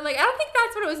guy? But then I'm like, I don't think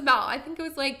that's what it was about. I think it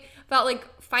was like about like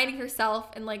finding herself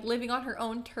and like living on her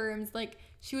own terms. Like,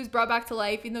 she was brought back to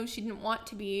life even though she didn't want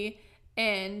to be,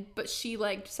 but she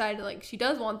like decided like she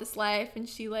does want this life, and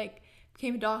she like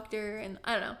became a doctor, and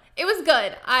I don't know. It was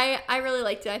good. I really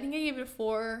liked it. I think I gave it a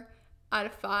 4 out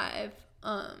of 5.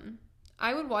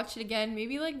 I would watch it again,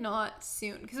 maybe like not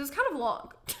soon, because it was kind of long.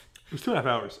 It was 2.5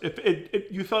 hours.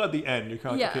 If you felt at the end, you're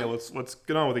kind of like, okay, let's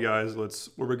get on with it, guys.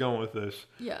 Where we're going with this.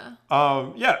 Yeah.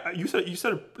 Yeah. You said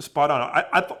it spot on.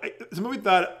 I thought it's a movie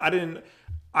that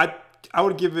I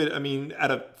would give it. I mean,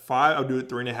 out of 5, I would do it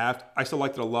 3.5. I still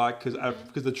liked it a lot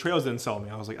because the trailers didn't sell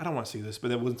me. I was like, I don't want to see this, but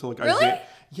it wasn't until like really?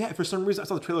 Yeah, for some reason I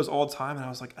saw the trailers all the time, and I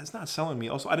was like, it's not selling me.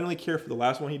 Also, I didn't really care for the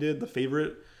last one he did, The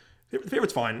Favorite. The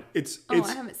Favorite's fine. I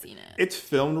haven't seen it. It's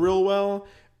filmed real well,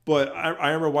 but I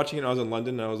remember watching it when I was in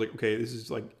London, and I was like, okay, this is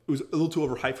like, it was a little too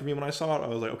overhyped for me when I saw it. I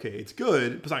was like, okay, it's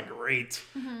good, but it's not great.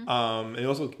 And it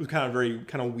was kind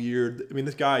of weird. I mean,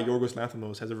 this guy Yorgos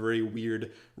Lanthimos has a very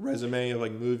weird resume of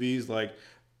like movies, like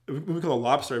a movie called The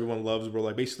Lobster everyone loves, where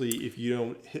like basically if you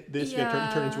don't hit this, you're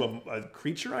gonna turn into a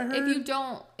creature. I heard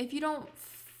if you don't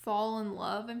fall in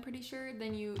love, I'm pretty sure,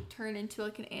 then you turn into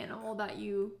like an animal that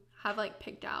you have like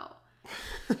picked out.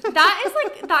 that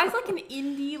is like an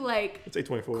indie like it's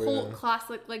A24 cult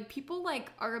classic. Like, people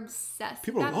like are obsessed.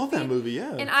 People love that movie,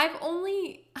 yeah. And I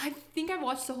think I've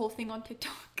watched the whole thing on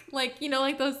TikTok. Like, you know,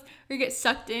 like those where you get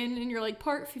sucked in and you're like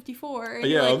part 54. And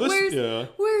yeah, like,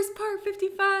 where's part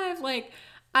 55? Like,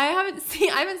 I haven't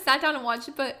sat down and watched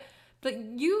it, but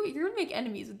you're gonna make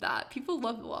enemies with that. People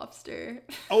love The Lobster.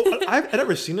 I've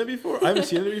never seen it before. I haven't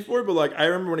seen it before, but like I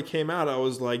remember when it came out, I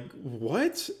was like,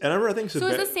 "What?" And I remember it's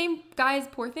the same guy as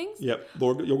Poor Things. Yep,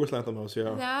 Yorgos Lanthimos.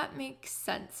 Yeah, that makes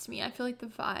sense to me. I feel like the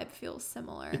vibe feels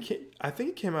similar. I think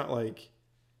it came out like,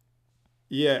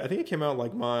 I think it came out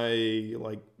like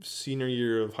my senior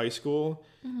year of high school,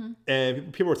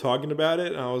 and people were talking about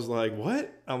it, and I was like,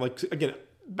 "What?" I'm like, again.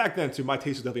 back then too, my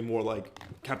taste was definitely more like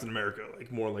Captain America,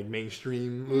 like more like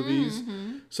mainstream movies.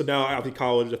 So now after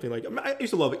college, definitely like I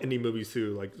used to love indie movies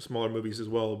too, like smaller movies as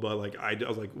well. But like I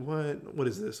was like, what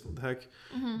is this? What the heck?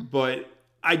 But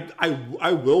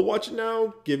I will watch it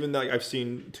now, given that like, I've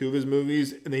seen 2 of his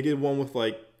movies, and they did one with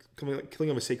like Killing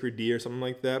of a Sacred Deer or something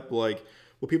like that. But like,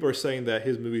 what people are saying that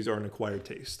his movies are an acquired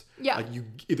taste. Yeah, like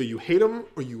either you hate them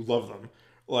or you love them.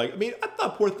 Like, I mean, I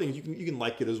thought Poor Things, you can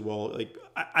like it as well. Like,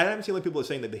 I haven't seen like people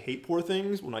saying that they hate Poor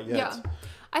Things. Well, not yet. Yeah,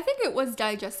 I think it was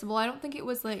digestible. I don't think it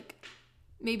was like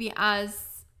maybe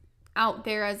as out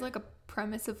there as like a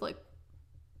premise of like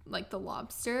The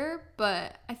Lobster,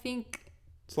 but I think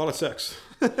it's a lot of sex.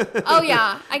 Oh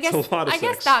yeah, I guess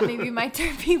that maybe might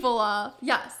turn people off.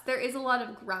 Yes, there is a lot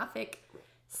of graphic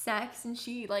sex, and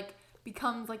she like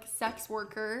becomes like a sex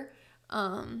worker,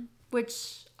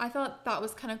 which I thought that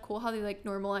was kind of cool how they like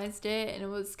normalized it, and it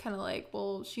was kind of like,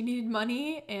 well, she needed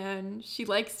money and she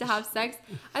likes to have sex.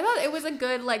 I thought it was a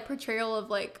good like portrayal of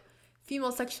like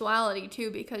female sexuality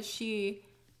too, because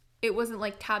it wasn't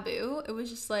like taboo. It was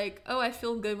just like, oh, I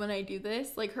feel good when I do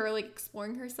this, like her like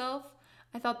exploring herself.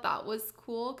 I thought that was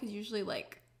cool, because usually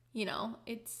like, you know,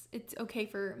 it's okay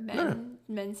for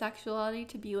men's sexuality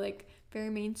to be like very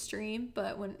mainstream,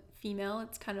 but when female,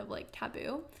 it's kind of like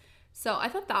taboo. So I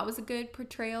thought that was a good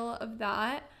portrayal of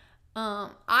that.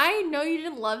 I know you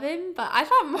didn't love him, but I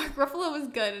thought Mark Ruffalo was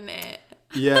good in it.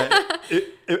 Yeah,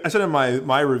 I said in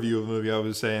my review of the movie, I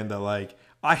was saying that like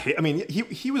I mean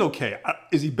he was okay.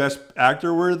 Is he best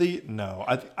actor worthy? No,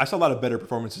 I saw a lot of better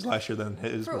performances last year than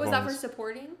his. Was that for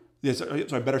supporting? Yeah, sorry,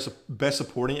 best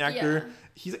supporting actor. Yeah.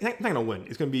 He's not gonna win.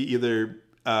 It's gonna be either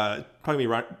probably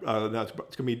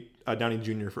it's gonna be Downey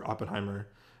Jr. for Oppenheimer.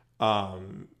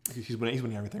 He's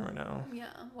winning everything right now. Yeah,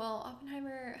 well,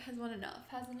 Oppenheimer has won enough,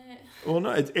 hasn't it? Well,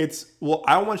 no, well,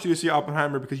 I want you to see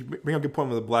Oppenheimer because you bring up a good point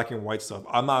with the black and white stuff.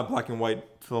 I'm not a black and white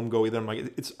film go either. I'm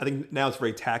like, I think now it's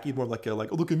very tacky, more like oh,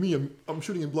 look at me, I'm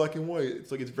shooting in black and white.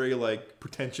 It's like it's very like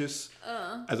pretentious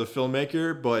as a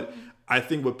filmmaker. But I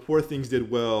think what Poor Things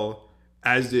did well,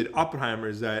 as did Oppenheimer,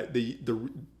 is that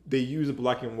they use the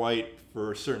black and white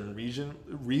for a certain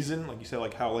reason, like you said,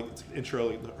 like how like it's intro,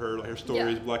 like her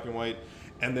story is black and white,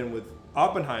 and then with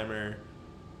Oppenheimer,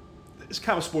 it's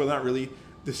kind of a spoiler, not really.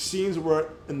 The scenes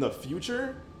were in the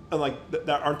future and like that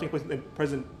aren't taking place in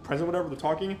present whatever they're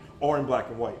talking, are in black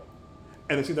and white,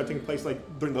 and the scenes that are taking place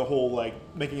like during the whole like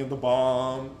making of the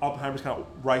bomb, Oppenheimer's kind of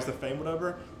rise to fame,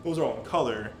 whatever. Those are all in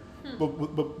color, but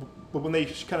when they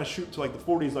kind of shoot to like the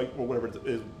 40s, like or whatever it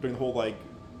is, during the whole like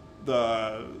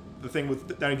the thing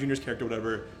with Downey Jr.'s character,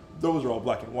 whatever, those are all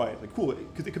black and white. Like, cool,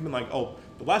 because it could have been like, oh,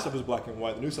 the last stuff is black and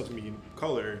white, the new stuff's gonna be in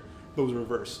color, but it was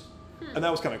reversed. And that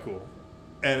was kind of cool.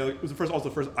 And it was the first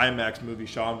IMAX movie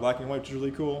shot in black and white, which is really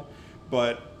cool.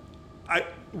 But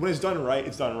when it's done right,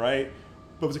 it's done right.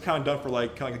 But was it kind of done for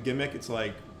like kind of like a gimmick? It's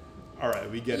like, all right,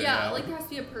 we get it now. Yeah, like there has to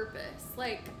be a purpose.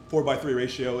 Like 4:3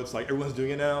 ratio. It's like everyone's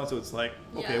doing it now, so it's like,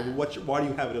 okay, well, why do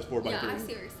you have it as 4:3? Yeah, I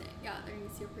see what you're saying. Yeah, there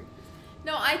needs to be a purpose.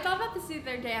 No, I thought about this the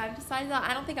other day. I've decided that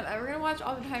I don't think I'm ever going to watch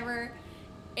Oppenheimer.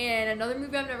 And another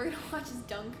movie I'm never going to watch is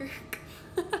Dunkirk.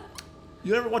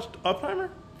 You never watched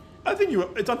Oppenheimer? I think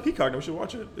it's on Peacock. We should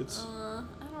watch it. It's I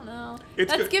don't know.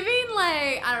 It's That's good. Giving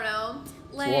like, I don't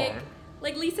know.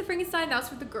 Like Lisa Frankenstein, that's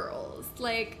for the girls.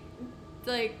 Like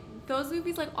those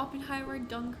movies like Oppenheimer,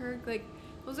 Dunkirk, like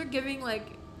those are giving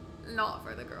like not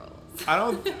for the girls.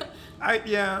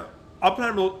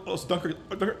 Oppenheimer, also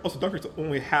Dunkirk's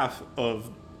only half of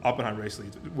Oppenheimer, basically.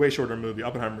 It's a way shorter movie.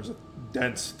 Oppenheimer's a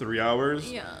dense 3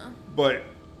 hours. Yeah. But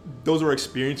those are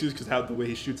experiences because how the way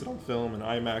he shoots it on film and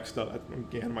IMAX stuff. I'm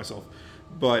getting ahead of myself.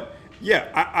 But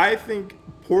yeah, I think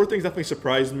Poor Things definitely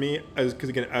surprised me because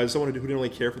again, as someone who didn't really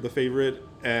care for The Favorite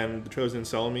and the trailers didn't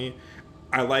sell me,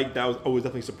 I was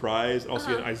definitely surprised.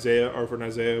 Also, Isaiah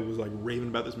was like raving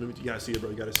about this movie. You gotta see it,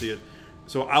 bro. You gotta see it.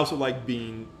 So I also like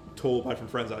being told by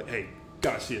friends like, hey,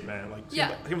 gotta see it, man. Like,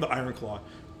 him the Iron Claw.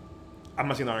 I'm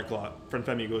not seeing the Iron Claw. Friend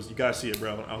Femi goes, you gotta see it,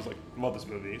 bro. And I was like, love this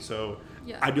movie. So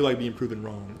I do like being proven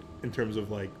wrong in terms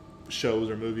of like shows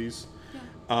or movies.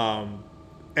 Yeah.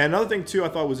 And another thing too I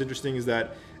thought was interesting is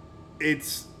that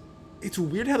it's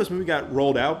weird how this movie got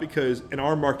rolled out because in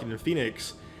our market in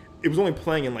Phoenix, it was only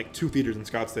playing in like 2 theaters in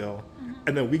Scottsdale.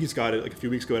 And then we just got it like a few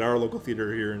weeks ago at our local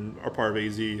theater here in our part of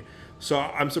AZ. So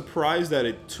I'm surprised that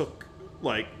it took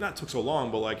not took so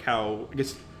long, but like how I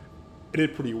guess it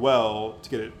did pretty well to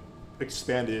get it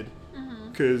expanded.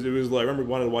 Because it was like, I remember we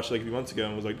wanted to watch it like a few months ago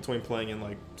and it was like it's only playing in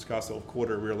like Scottsdale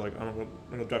quarter. We were like, I'm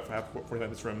gonna drive for 45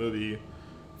 minutes for a movie.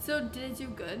 So did it do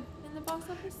good in the box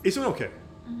office? It's doing okay.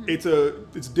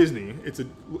 It's Disney. It's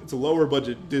a lower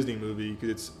budget Disney movie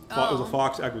because it was a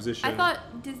Fox acquisition. I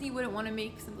thought Disney wouldn't want to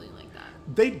make something like that.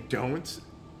 They don't,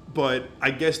 but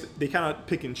I guess they kind of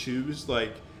pick and choose.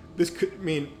 Like this could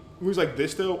mean movies like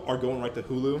this though are going right to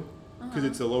Hulu because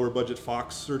it's a lower budget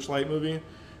Fox Searchlight movie.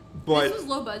 But this was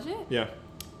low budget? Yeah.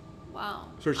 Wow.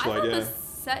 Searchlight, I thought yeah. the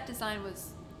set design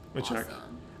was awesome. Check.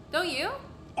 Don't you?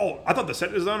 Oh, I thought the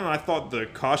set design and I thought the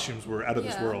costumes were out of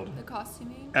this world. The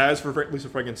costuming. As for Lisa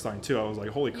Frankenstein too, I was like,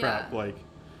 holy crap! Yeah. Like.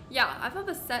 Yeah, I thought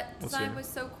the set design was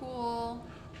so cool.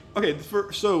 Okay,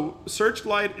 so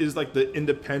Searchlight is like the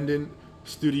independent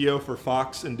studio for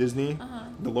Fox and Disney,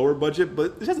 the lower budget,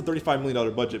 but this has a $35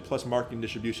 million budget plus marketing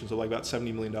distribution, so like about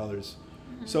 $70 million.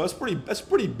 So that's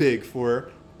pretty big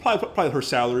for probably her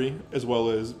salary as well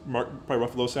as probably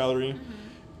Ruffalo's salary.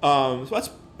 So that's,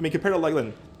 I mean, compared to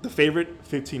like The Favorite,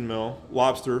 15 mil,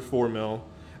 Lobster, 4 mil,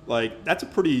 like that's a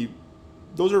pretty,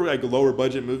 those are like lower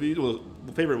budget movies. Well,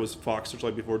 The Favorite was Fox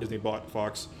Searchlight before Disney bought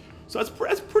Fox, so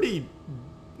that's pretty,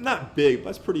 not big, but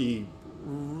that's pretty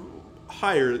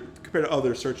higher compared to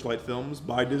other Searchlight films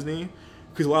by Disney,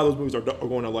 because a lot of those movies are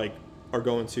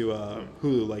going to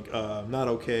Hulu, like Not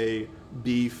Okay,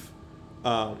 Beef,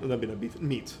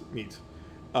 Meat.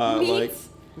 Like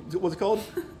what's it called?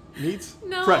 Meat?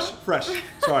 No. Fresh.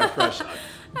 Sorry, Fresh.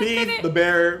 Beef, The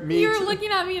Bear, Meat. You were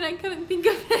looking at me and I couldn't think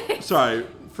of it. Sorry,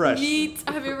 Fresh. Meat.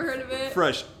 Have you ever heard of it?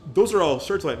 Fresh. Those are all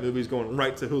Searchlight movies going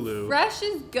right to Hulu. Fresh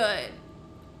is good.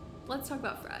 Let's talk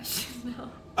about Fresh. No.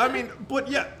 I mean, but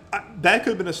yeah, that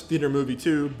could have been a theater movie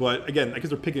too. But again, I guess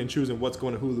they're picking and choosing what's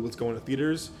going to Hulu, what's going to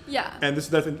theaters. Yeah. And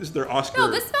this is their Oscar.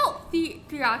 No, this felt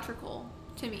theatrical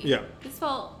to me. Yeah. This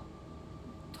felt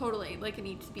totally like it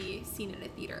needs to be seen in a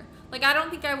theater. Like, I don't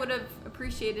think I would have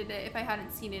appreciated it if I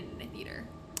hadn't seen it in a theater.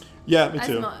 Yeah, me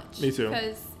too. As much. Me too.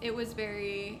 Because it was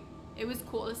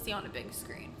cool to see on a big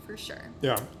screen, for sure.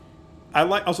 Yeah.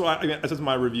 Again, as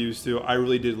my reviews too, I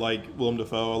really did like Willem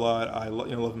Dafoe a lot. I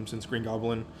love him since Green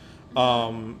Goblin.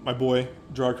 My boy,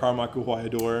 Gerard Carmichael, who I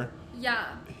adore.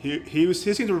 Yeah. His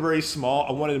scenes were very small.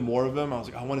 I wanted more of him. I was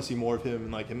like, I want to see more of him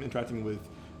and like him interacting with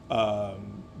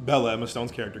Bella, Emma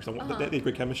Stone's character, because they had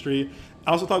great chemistry.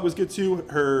 I also thought it was good too,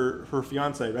 her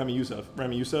fiance, Rami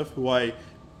Youssef, who I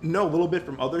know a little bit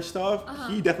from other stuff.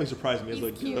 He definitely surprised me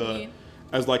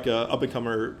as like a up and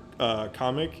comer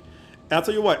comic. And I'll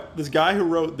tell you what, this guy who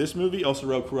wrote this movie also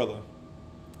wrote Cruella.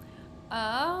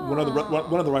 Oh. One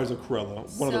of the writers of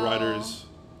Cruella. One of the writers.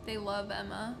 They love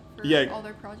Emma for all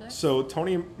their projects. So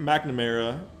Tony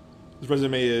McNamara, his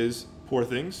resume is Poor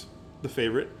Things, The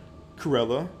Favorite,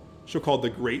 Cruella, show called The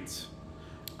Great.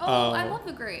 Oh, I love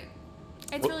The Great.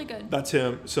 It's really good. That's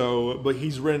him. So, but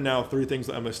he's written now 3 things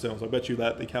to Emma Stone. So I bet you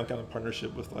that they count a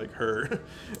partnership with like her.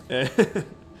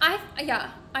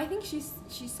 I think she's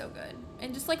so good,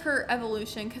 and just like her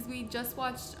evolution, because we just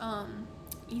watched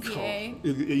Easy A.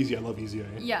 Easy, I love Easy A.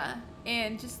 Yeah,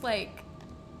 and just like,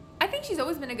 I think she's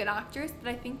always been a good actress, but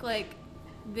I think like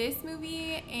this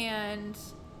movie and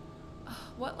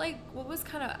what was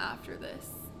kind of after this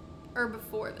or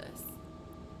before this.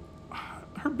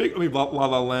 Her big, La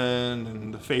La Land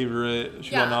and The Favorite.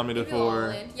 She got nominated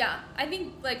for. Yeah, I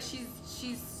think like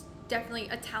she's definitely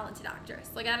a talented actress.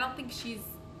 Like, I don't think she's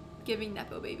giving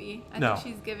Nepo baby. I think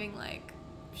she's giving like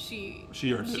she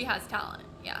has talent.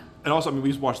 Yeah. And also, I mean, we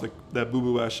just watched that boo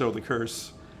boo ass show, The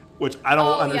Curse, which I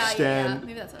don't understand. Yeah.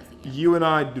 Maybe that's what I was thinking. You and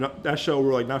I do not. That show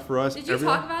were like not for us. Did you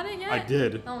talk about it yet? I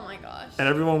did. Oh my gosh. And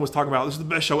everyone was talking about this is the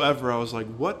best show ever. I was like,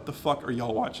 what the fuck are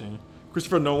y'all watching?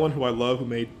 Christopher Nolan, who I love, who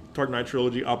made Dark Knight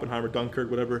trilogy, Oppenheimer,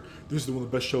 Dunkirk, whatever. This is one of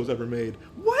the best shows ever made.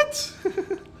 What?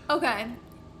 Okay.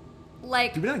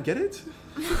 Like. Do we not get it?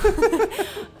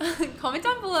 Comment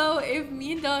down below if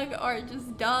me and Doug are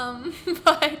just dumb,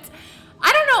 but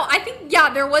I don't know. I think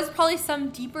there was probably some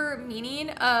deeper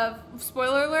meaning of,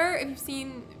 spoiler alert, if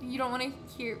you don't want to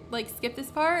hear, like, skip this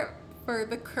part for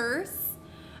The Curse,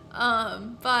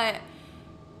 but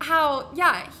how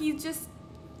he just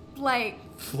like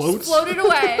floated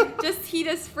away. He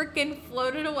just freaking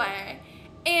floated away,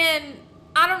 and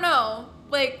I don't know,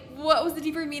 like, what was the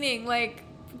deeper meaning? Like,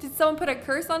 did someone put a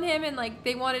curse on him and like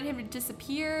they wanted him to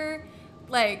disappear?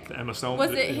 Like, Emma Stone,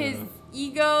 was it his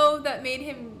ego that made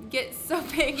him get so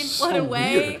big and float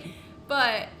away? Weird.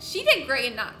 But she did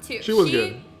great in that too. She was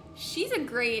good. She's a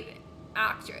great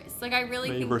actress. Like, I really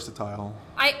think versatile.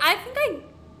 I think I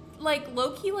like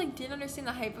low-key like didn't understand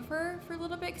the hype of her for a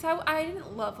little bit, because I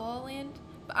didn't love La La Land,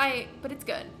 but it's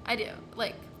good. I do.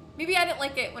 Like, maybe I didn't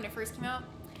like it when it first came out,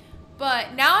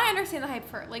 but now I understand the hype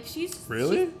for her. Like, she's a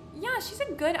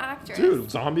good actress. Dude,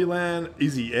 Zombieland,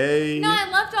 Easy A. No, I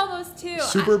loved all those too.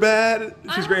 Superbad.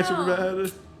 She's great in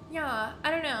Superbad. Yeah,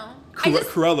 I don't know.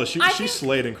 Cruella, she think,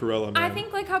 slayed in Cruella, man. I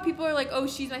think like how people are like, oh,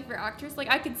 she's my favorite actress. Like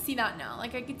I could see that now.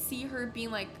 Like I could see her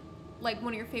being like one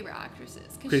of your favorite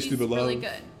actresses because she's really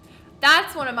good.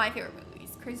 That's one of my favorite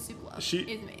movies. Crazy Stupid Love is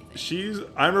amazing.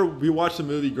 I remember we watched the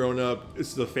movie growing up.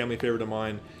 This is a family favorite of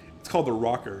mine. It's called The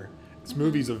Rocker. This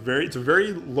movie is it's a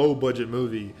very low budget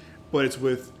movie, but it's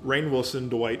with Rainn Wilson,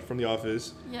 Dwight from The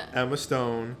Office, Emma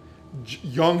Stone,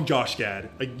 young Josh Gad,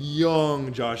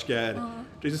 Jason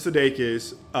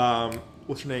Sudeikis.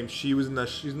 What's her name? She's in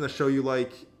the show you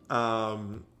like.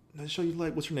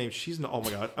 What's her name? She's in. Oh my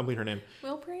god, I'm leaving her name.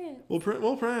 Will Prince.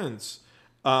 Will Prince.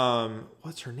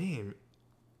 What's her name?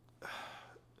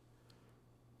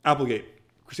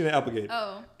 Christina Applegate.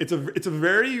 Oh. It's a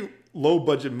very low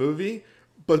budget movie,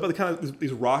 but it's about the kind of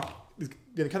these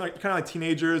kind of like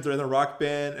teenagers. They're in a rock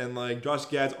band, and like Josh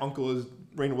Gad's uncle is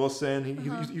Rainn Wilson.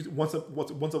 He's once a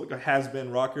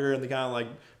has-been rocker, and they kind of like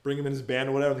bring him in his band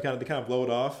or whatever. They kind of blow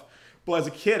it off. But as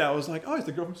a kid, I was like, oh, it's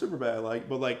the girl from Superbad.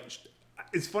 But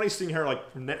it's funny seeing her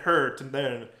like from her to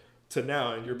then to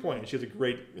now. And your point, she has a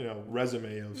great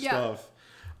resume of stuff.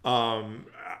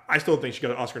 I still think she got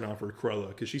an Oscar now for Cruella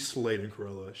because she slayed in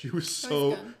Cruella. She was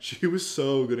so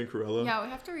good in Cruella. Yeah, we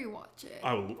have to rewatch it.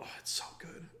 It's so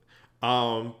good.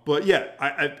 But yeah,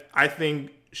 I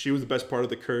think she was the best part of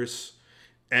The Curse.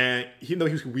 And even though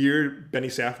he was weird, Benny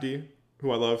Safdie,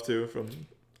 who I love too from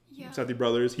Safdie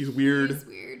Brothers, he's weird. He's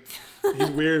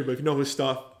weird, but if you know his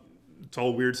stuff, it's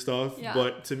all weird stuff. Yeah.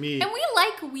 But to me, and we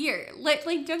like weird. Like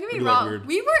don't get me wrong,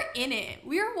 we were in it.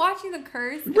 We were watching The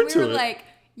Curse, and we were like,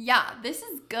 yeah, this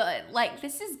is good. Like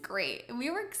this is great, and we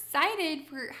were excited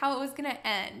for how it was gonna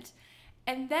end.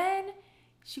 And then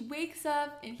she wakes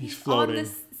up, and he's floating on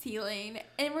the ceiling,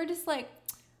 and we're just like,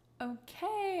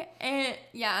 okay, and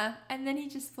then he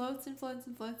just floats and floats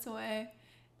and floats away,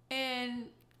 and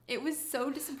it was so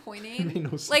disappointing. It made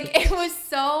no sense. Like it was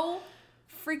so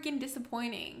freaking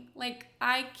disappointing. Like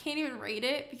I can't even rate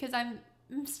it because I'm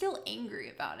still angry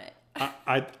about it.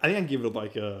 I think I'd give it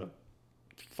like a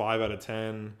 5 out of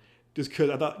 10, just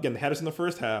because I thought again they had us in the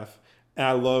first half, and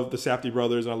I love the Safdie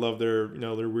brothers and I love their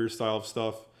their weird style of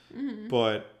stuff,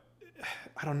 but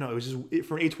I don't know. It was just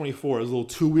from A24. It was a little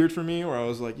too weird for me. Where I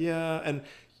was like, yeah. And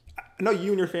I know you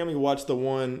and your family watched the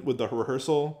one with the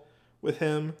rehearsal with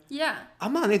him. Yeah.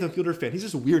 I'm not a Nathan Fielder fan. He's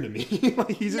just weird to me.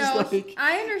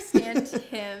 I understand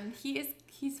him.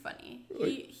 He's funny.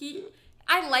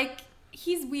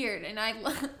 He's weird, and I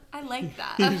like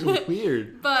that. He's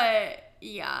weird. But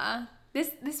yeah,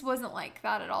 this wasn't like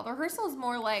that at all. The rehearsal is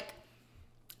more like,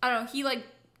 I don't know. He like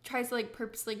tries to like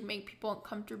purposely make people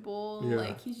uncomfortable. Yeah.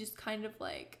 Like he's just kind of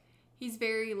like, he's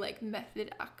very like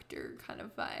method actor kind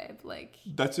of vibe. Like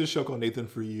that's his show called Nathan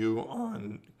For You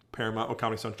on Paramount or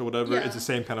Comedy Central, whatever. It's the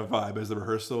same kind of vibe as the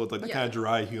rehearsal. It's like that kind of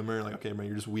dry humor. Like, okay, man,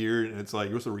 you're just weird, and it's like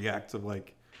you're supposed to react to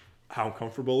like how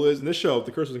uncomfortable it is. And this show,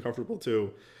 The Curse, was uncomfortable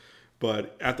too.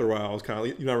 But after a while, I was kind of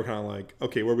like,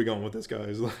 okay, where are we going with this,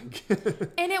 guys? Like,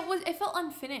 and it felt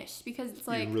unfinished because it's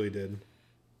like it really did.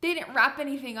 They didn't wrap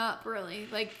anything up really,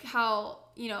 like how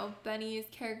Benny's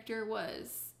character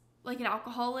was like an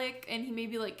alcoholic and he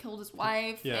maybe like killed his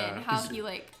wife, and how he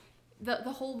like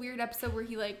the whole weird episode where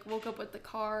he like woke up with the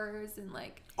cars and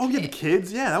like the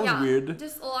kids, that was weird.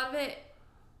 Just a lot of it,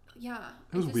 it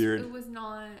was weird. It was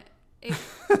not.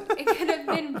 It could have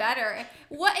been better.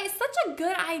 It's such a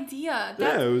good idea.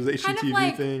 It was the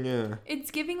HGTV thing. Yeah,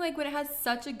 it's giving like when it has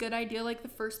such a good idea, like the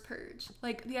first Purge.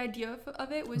 Like the idea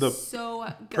of it was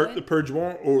so good. The Purge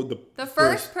one or the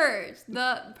first Purge.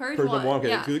 The Purge one. Okay,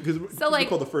 yeah. So like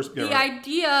called the first. The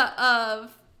idea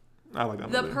of I like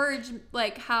that the movie. Purge,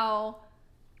 like how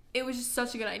it was just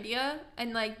such a good idea,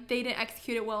 and like they didn't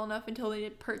execute it well enough until they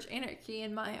did Purge Anarchy,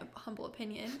 in my humble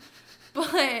opinion.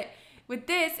 But with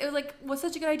this, it was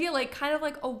such a good idea, like kind of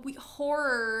like a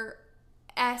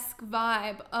horror-esque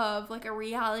vibe of like a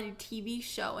reality TV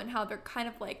show, and how they're kind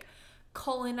of like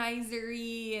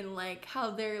colonizer-y, and like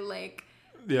how they're like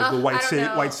the white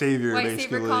savior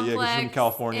basically, complex, from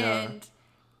California, and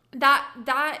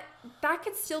that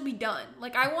could still be done.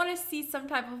 Like I want to see some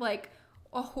type of like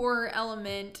a horror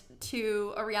element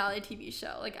to a reality TV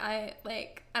show. Like I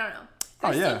don't know.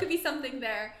 There still could be something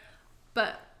there,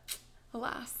 but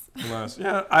alas.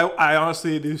 Yeah, I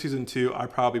honestly do season 2.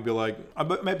 I'd probably be like, I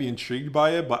might be intrigued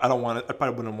by it, but I don't want it. I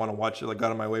probably wouldn't want to watch it like out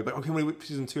of my way. But okay, wait,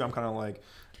 season 2, I'm kind of like,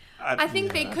 I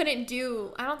think they couldn't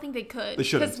do. I don't think they could. They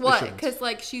shouldn't. Because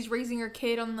like she's raising her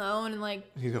kid on their own, and like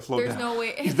he's gonna float there's down. no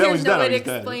way. He's there's no way to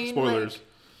dead. explain. Spoilers.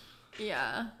 Like,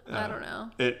 I don't know.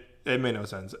 It made no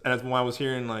sense. And when I was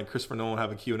hearing like Christopher Nolan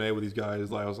have a Q&A with these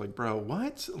guys, like I was like, bro,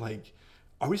 what? Like,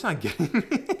 are we just not getting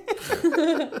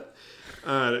it?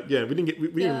 Yeah, we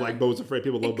didn't like Beau's Afraid.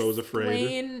 People love Beau's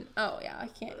Afraid. Oh yeah, I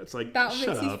can't. It's like, that one shut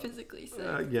makes me up. physically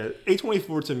sick. Yeah,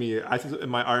 A24 to me, I think in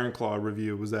my Iron Claw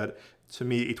review was that to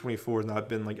me A24 has not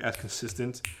been like as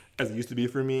consistent as it used to be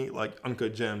for me. Like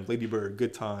Uncut Gems, Lady Bird,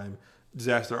 Good Time,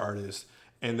 Disaster Artist,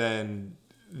 and then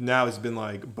now it's been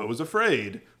like Beau's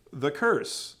Afraid, The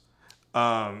Curse. So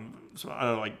I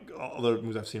don't know, like all the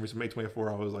movies I've seen recently,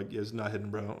 A24, I was like, yeah, it's not hidden,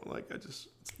 bro. Like it's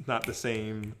not the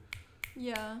same.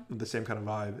 Yeah. The same kind of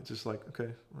vibe. It's just like,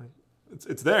 okay, like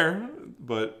it's there,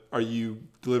 but are you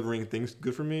delivering things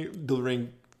good for me?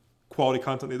 Delivering quality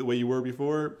content the way you were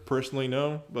before? Personally,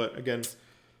 no. But again,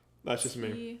 that's just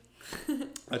me.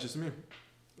 That's just me.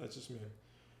 That's just me.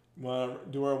 Want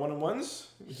to do our one-on-ones?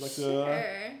 Would you like to? Sure.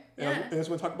 Yeah. Anything else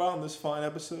we want to talk about on this fine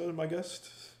episode, my guest?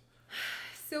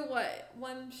 So what?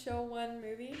 One show, one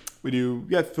movie? We do,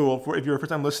 yeah, Phil, if you're a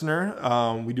first-time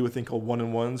listener, we do a thing called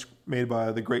One-on-Ones made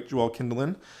by the great Joel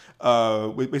Kindlin.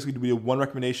 We do one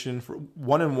recommendation. For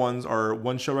One-on-Ones are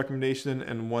one show recommendation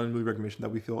and one movie recommendation that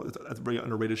we feel is a very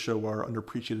underrated show or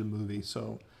underappreciated movie.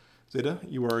 So, Zayda,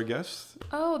 you are a guest.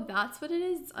 Oh, that's what it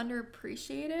is? It's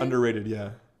underappreciated? Underrated,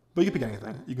 yeah. But you can pick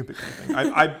anything. You can pick anything.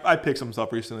 I picked some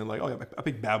stuff recently, like, oh yeah, I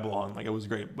picked Babylon. Like, it was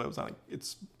great, but it was not like,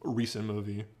 it's a recent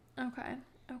movie. Okay.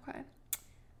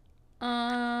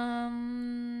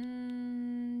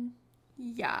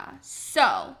 Yeah.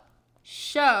 So,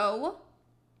 show,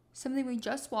 something we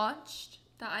just watched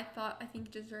that I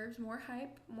think deserves more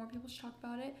hype, more people should talk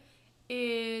about it,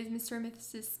 is Mr. and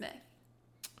Mrs. Smith.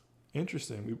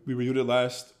 Interesting. We reviewed it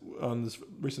last on this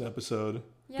recent episode.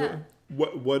 Yeah.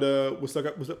 What stuck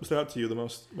out to you the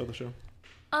most about the show?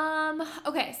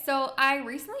 Okay, so I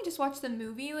recently just watched the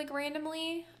movie like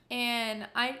randomly, and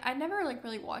I never like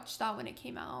really watched that when it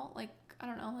came out. Like I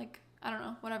don't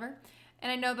know, whatever.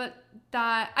 And I know that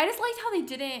I just liked how they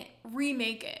didn't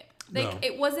remake it. Like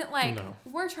it wasn't like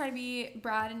we're trying to be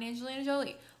Brad and Angelina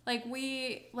Jolie. Like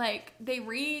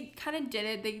they kind of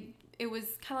did it. It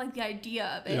was kind of like the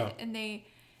idea of it,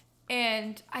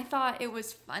 and I thought it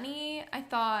was funny. I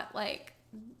thought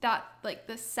that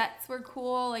the sets were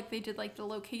cool. Like they did like the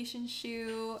location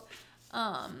shoot.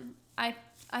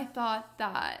 I thought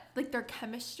that like their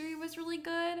chemistry was really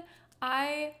good.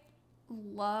 I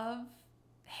love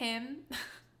him.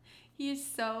 He is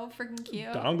so freaking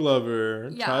cute. Donald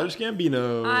Glover, Childish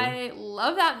Gambino. I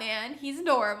love that man. He's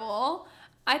adorable.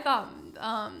 I thought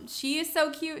she is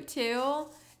so cute too.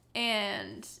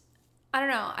 And I don't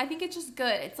know. I think it's just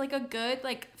good. It's like a good,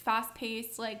 like fast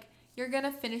paced, like you're going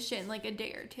to finish it in like a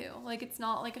day or two. Like it's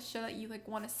not like a show that you like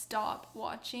want to stop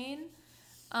watching.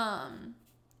 And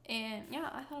yeah,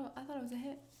 I thought it was a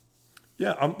hit.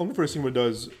 Yeah, I'm looking for to see what it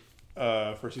does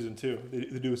for season 2.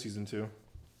 They do a season 2.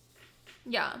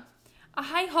 Yeah.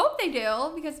 I hope they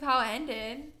do because of how it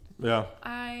ended. Yeah.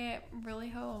 I really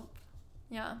hope.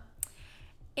 Yeah.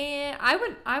 And I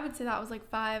would say that was like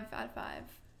 5 out of 5.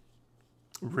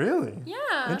 Really?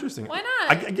 Yeah. Interesting. Why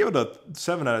not? I give it a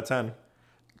 7 out of 10.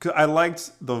 Because I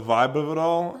liked the vibe of it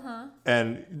all. Uh-huh.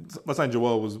 And last night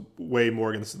Joel was way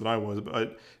more against it than I was.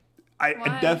 But I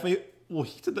definitely... Well,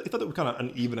 he thought it was kind of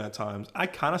uneven at times. I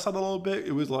kind of saw that a little bit.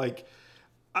 It was like...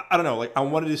 I don't know. Like, I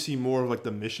wanted to see more of like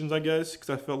the missions, I guess. Because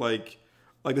I felt like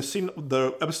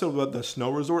the episode about the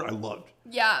snow resort, I loved.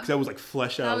 Yeah. Because that was like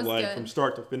fleshed out, like good. From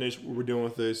start to finish, what we're doing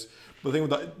with this. But the thing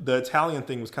with the Italian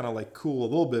thing was kind of like cool a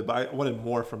little bit, but I wanted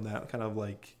more from that. Kind of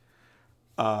like.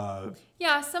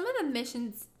 Yeah, some of the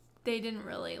missions they didn't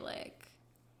really like.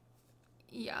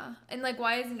 Yeah, and like,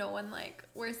 why is no one like,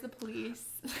 where's the police?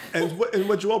 and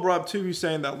what Joel brought up too, he's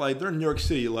saying that like they're in New York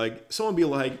City, like someone be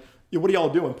like, yeah, what are y'all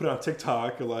doing? Put it on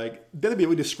TikTok, or like they'd be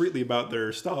really discreetly about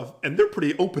their stuff, and they're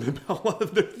pretty open about a lot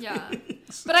of their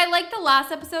things. But I like the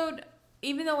last episode,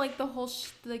 even though like the whole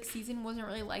season wasn't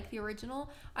really like the original.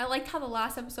 I liked how the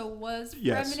last episode was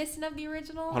reminiscent of the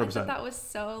original. 100%. I thought that was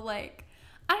so like,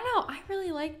 I don't know, I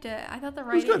really liked it. I thought the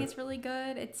writing is really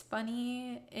good. It's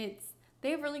funny.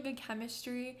 They have really good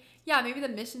chemistry. Yeah, maybe the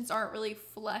missions aren't really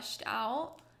fleshed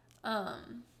out,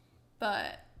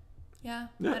 but. Yeah,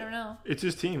 I don't know. It's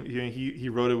his team. He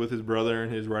wrote it with his brother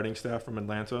and his writing staff from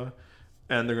Atlanta,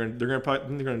 and they're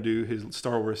gonna do his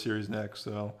Star Wars series next.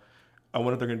 So I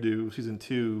wonder if they're gonna do season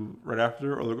 2 right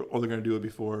after, or they're gonna do it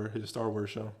before his Star Wars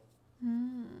show.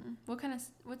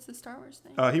 What's the Star Wars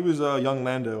thing? He was young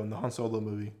Lando in the Han Solo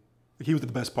movie. He was the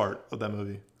best part of that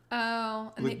movie.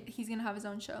 Oh, and he's gonna have his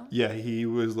own show. Yeah, he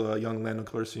was young Lando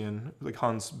Calrissian, like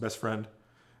Han's best friend,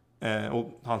 and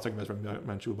Han's second best friend,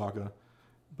 Chewbacca.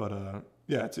 But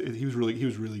yeah, he was really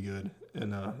good in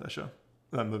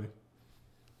that movie.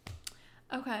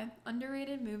 Okay,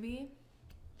 underrated movie.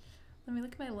 Let me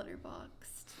look at my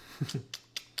Letterboxd.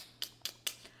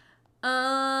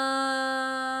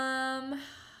 I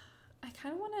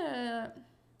kind of want to.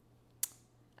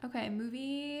 Okay,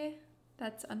 movie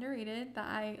that's underrated that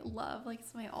I love. Like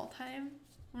it's my all-time.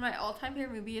 One of my all-time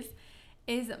favorite movies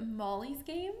is Molly's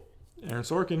Game. Aaron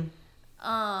Sorkin.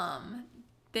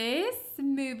 This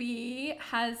movie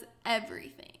has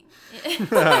everything.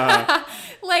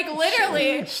 Like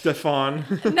literally. Stefan.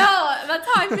 No, that's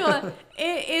how I feel.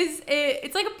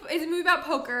 It's a movie about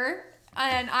poker,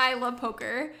 and I love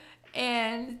poker,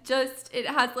 and just it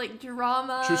has like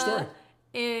drama. True story.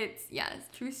 It's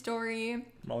true story.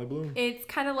 Molly Bloom. It's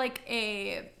kind of like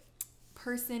a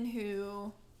person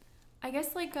who, I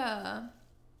guess like a,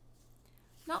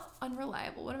 not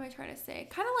unreliable. What am I trying to say?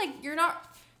 Kind of like you're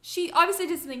not. She obviously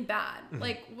did something bad. Mm-hmm.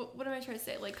 Like, what am I trying to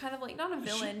say? Like, kind of like, not a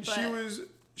villain, but...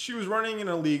 She was running an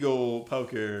illegal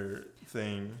poker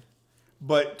thing.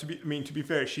 But, to be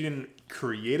fair, she didn't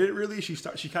create it, really. She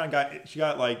kind of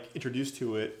got, like, introduced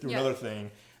to it through another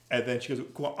thing. And then she goes,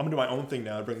 cool, I'm going to do my own thing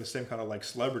now to bring the same kind of, like,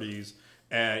 celebrities.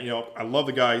 And, I love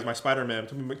the guy. He's my Spider-Man.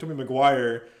 Tobey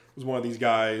Maguire was one of these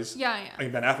guys. Yeah. I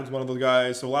think Ben Affleck's one of those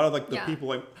guys. So a lot of like the people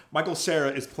like Michael Cera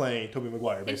is playing Tobey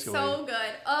Maguire basically. It's so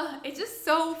good. It's just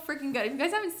so freaking good. If you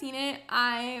guys haven't seen it,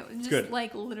 I just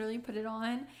like literally put it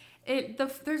on.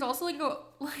 There's also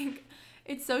like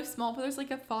it's so small, but there's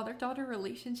like a father-daughter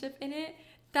relationship in it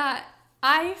that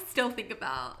I still think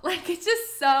about. Like it's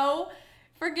just so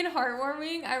freaking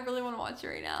heartwarming. I really want to watch it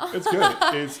right now. It's good.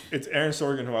 It's Aaron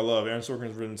Sorkin, who I love. Aaron Sorkin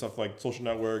has written stuff like Social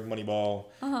Network, Moneyball.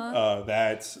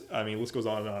 List goes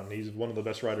on and on. He's one of the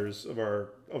best writers of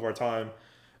our time.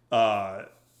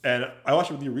 And I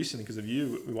watched it with you recently because of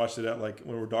you. We watched it at like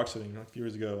when we were dog sitting a few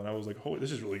years ago, and I was like, "Holy,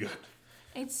 this is really good."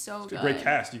 It's good. A great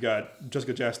cast. You got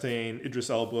Jessica Chastain,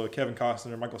 Idris Elba, Kevin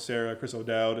Costner, Michael Cera, Chris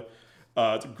O'Dowd.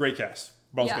 It's a great cast.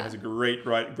 Boston has a great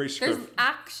script. There's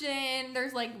action.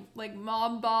 There's like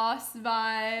mob boss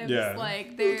vibes. Yeah,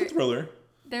 like it's a thriller.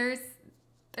 There's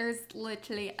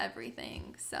literally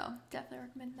everything. So definitely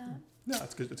recommend that. Yeah,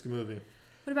 it's good. It's a good movie.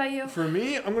 What about you? For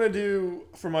me,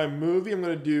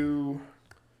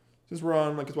 since we're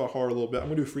on like it's about horror a little bit, I'm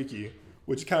gonna do Freaky,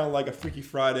 which is kind of like a Freaky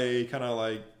Friday, kind of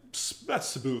like not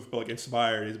spoof, but like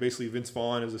inspired. It's basically Vince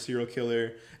Vaughn is a serial killer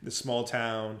in this small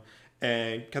town.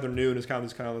 And Catherine Newton is kind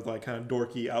of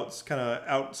dorky,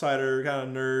 outsider, kind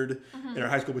of nerd in her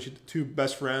high school, but she's two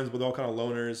best friends, but they're all kind of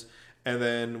loners. And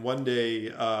then one day,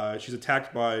 she's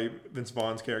attacked by Vince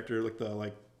Vaughn's character, like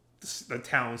the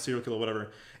town serial killer,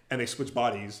 whatever, and they switch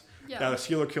bodies. Yeah. Now the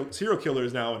serial killer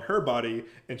is now in her body,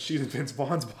 and she's in Vince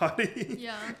Vaughn's body.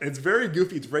 Yeah. And it's very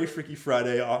goofy. It's very Freaky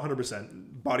Friday,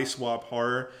 100% body swap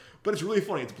horror, but it's really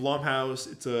funny. It's Blumhouse.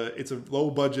 It's a low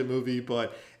budget movie,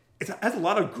 but it has a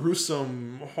lot of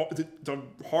gruesome,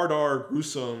 hard R,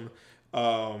 gruesome,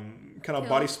 kind of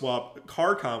body swap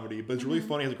car comedy, but it's really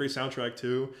funny. It has a great soundtrack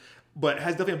too, but it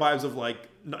has definitely vibes of like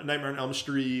Nightmare on Elm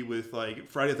Street with like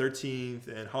Friday the 13th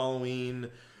and Halloween,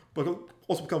 but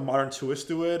also become a modern twist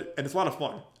to it, and it's a lot of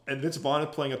fun. And Vince Vaughn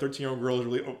playing a 13-year-old girl is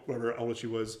really, whatever old she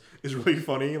was, is really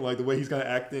funny. Like the way he's kind of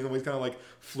acting, the way he's kind of like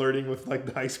flirting with like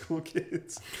the high school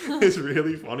kids is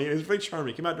really funny. And it's very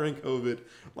charming. It came out during COVID.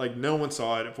 Like no one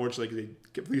saw it, unfortunately,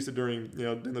 because they released it during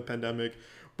the pandemic.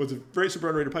 But it's a very super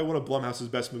underrated. Probably one of Blumhouse's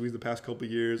best movies the past couple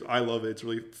of years. I love it. It's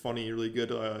really funny, really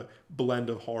good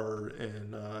blend of horror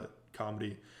and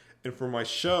comedy. And for my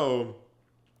show,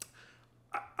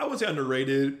 I would say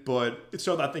underrated, but it's a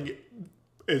show that I think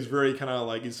is very kind of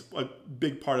like, it's a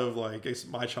big part of like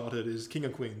my childhood is King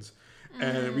of Queens.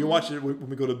 And we watch it when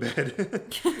we go to bed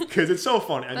because it's so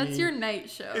funny. That's your night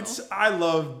show. I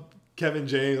love Kevin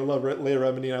James. I love Leia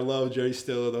Remini. I love Jerry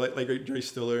Stiller, the late Jerry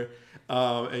Stiller.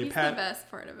 And he's the best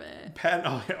part of it.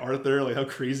 Arthur, like how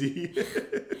crazy he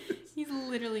is. He's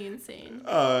literally insane.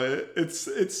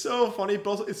 It's so funny, but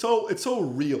also it's so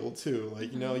real too.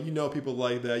 Like people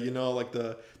like that. Like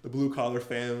the blue collar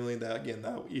family that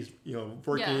he's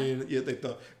working. Like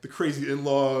the crazy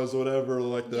in-laws or whatever.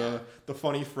 Like the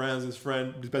funny friends. His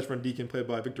best friend Deacon played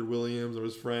by Victor Williams, or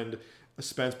his friend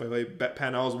Spence played by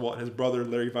Patton Oswalt, and his brother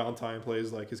Larry Valentine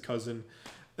plays like his cousin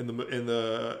in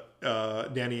the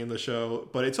Danny in the show.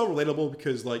 But it's so relatable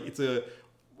because like it's a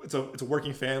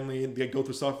working family, and they go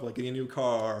through stuff like getting a new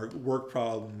car, work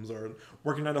problems, or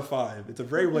working 9 to 5. It's a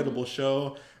very relatable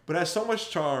show, but it has so much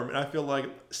charm. And I feel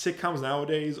like sitcoms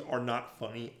nowadays are not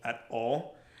funny at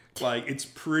all. Like it's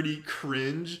pretty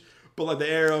cringe, but like the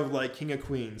era of like King of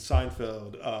Queens,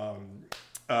 Seinfeld,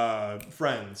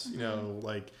 Friends,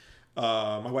 like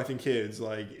My Wife and Kids,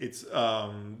 like it's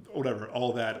whatever,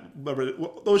 all that, whatever,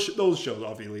 those shows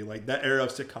obviously, like that era of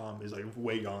sitcom is like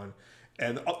way gone.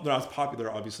 And they're not as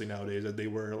popular, obviously, nowadays as they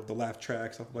were with the laugh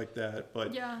track, stuff like that.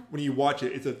 But Yeah. when you watch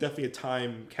it, it's definitely a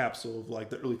time capsule of like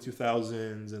the early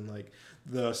 2000s and like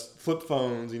the flip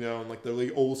phones, and like the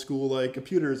really old school like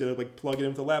computers that like plug it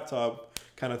into the laptop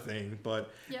kind of thing. But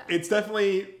Yeah. it's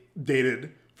definitely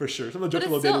dated for sure. Some of the jokes are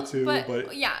a little dated too.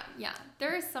 But yeah.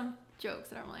 There are some jokes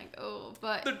that I'm like, oh,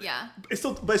 but yeah. It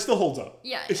still holds up.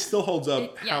 Yeah. It still holds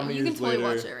up. How many years later? You can totally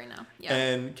watch it right now. Yeah.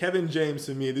 And Kevin James,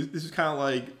 to me, this is kind of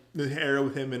like the era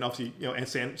with him and obviously, and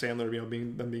Sandler,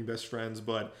 being best friends.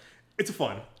 But it's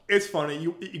fun. It's funny.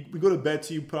 We go to bed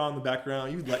to you, put on the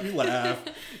background, you laugh.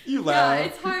 You laugh. Yeah,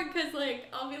 it's hard because like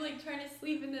I'll be like trying to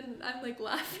sleep and then I'm like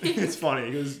laughing. It's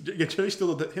funny because you're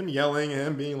still him yelling and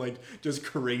him being like just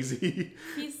crazy.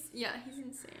 He's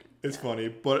insane. It's funny,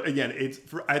 but again, it's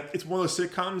one of those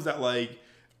sitcoms that like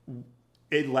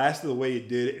it lasted the way it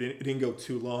did. It didn't go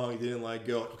too long. It didn't like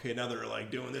go okay. Now they're like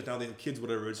doing this. Now they have kids,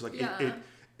 whatever. It's like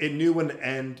it knew when to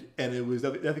end, and it was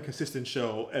definitely a consistent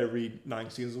show every 9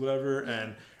 seasons, or whatever.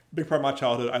 And big part of my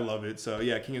childhood. I love it. So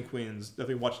yeah, King of Queens.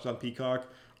 Definitely watch it on Peacock.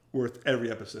 Worth every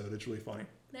episode. It's really funny.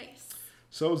 Nice.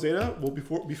 So Zayda, well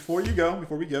before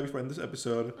we end this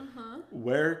episode,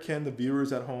 where can the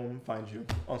viewers at home find you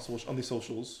on the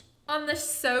socials? On the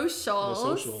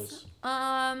socials.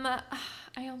 I'll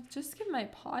just give my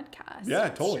podcast. Yeah,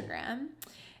 totally. Instagram.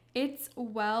 It's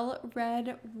Well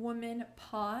Read Woman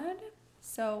Pod.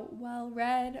 So Well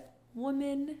Read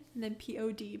Woman and then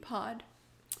POD.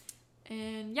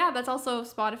 And yeah, that's also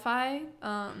Spotify.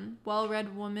 Well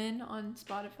Read Woman on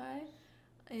Spotify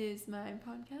is my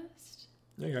podcast.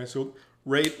 Yeah, guys. So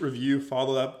rate, review,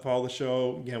 follow the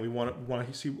show. Again, we want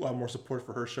to see a lot more support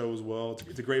for her show as well.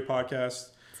 It's a great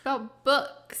podcast. It's about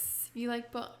books. If you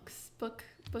like books, book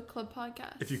club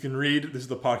podcast. If you can read, this is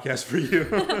the podcast for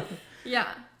you. Yeah.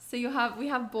 So we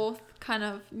have both kind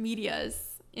of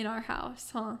medias in our house,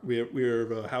 huh?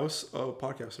 We're a house of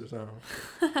podcasters now,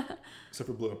 except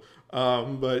for Blue.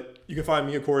 But you can find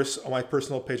me, of course, on my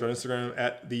personal page on Instagram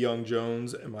at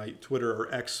TheYoungJones, and my Twitter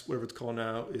or X, whatever it's called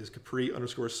now, is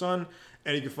Capri_Sun.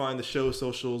 And you can find the show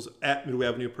socials at Midway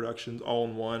Avenue Productions, all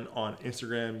in one, on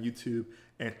Instagram, YouTube,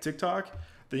 and TikTok.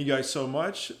 Thank you guys so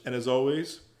much, and as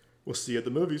always, we'll see you at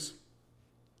the movies.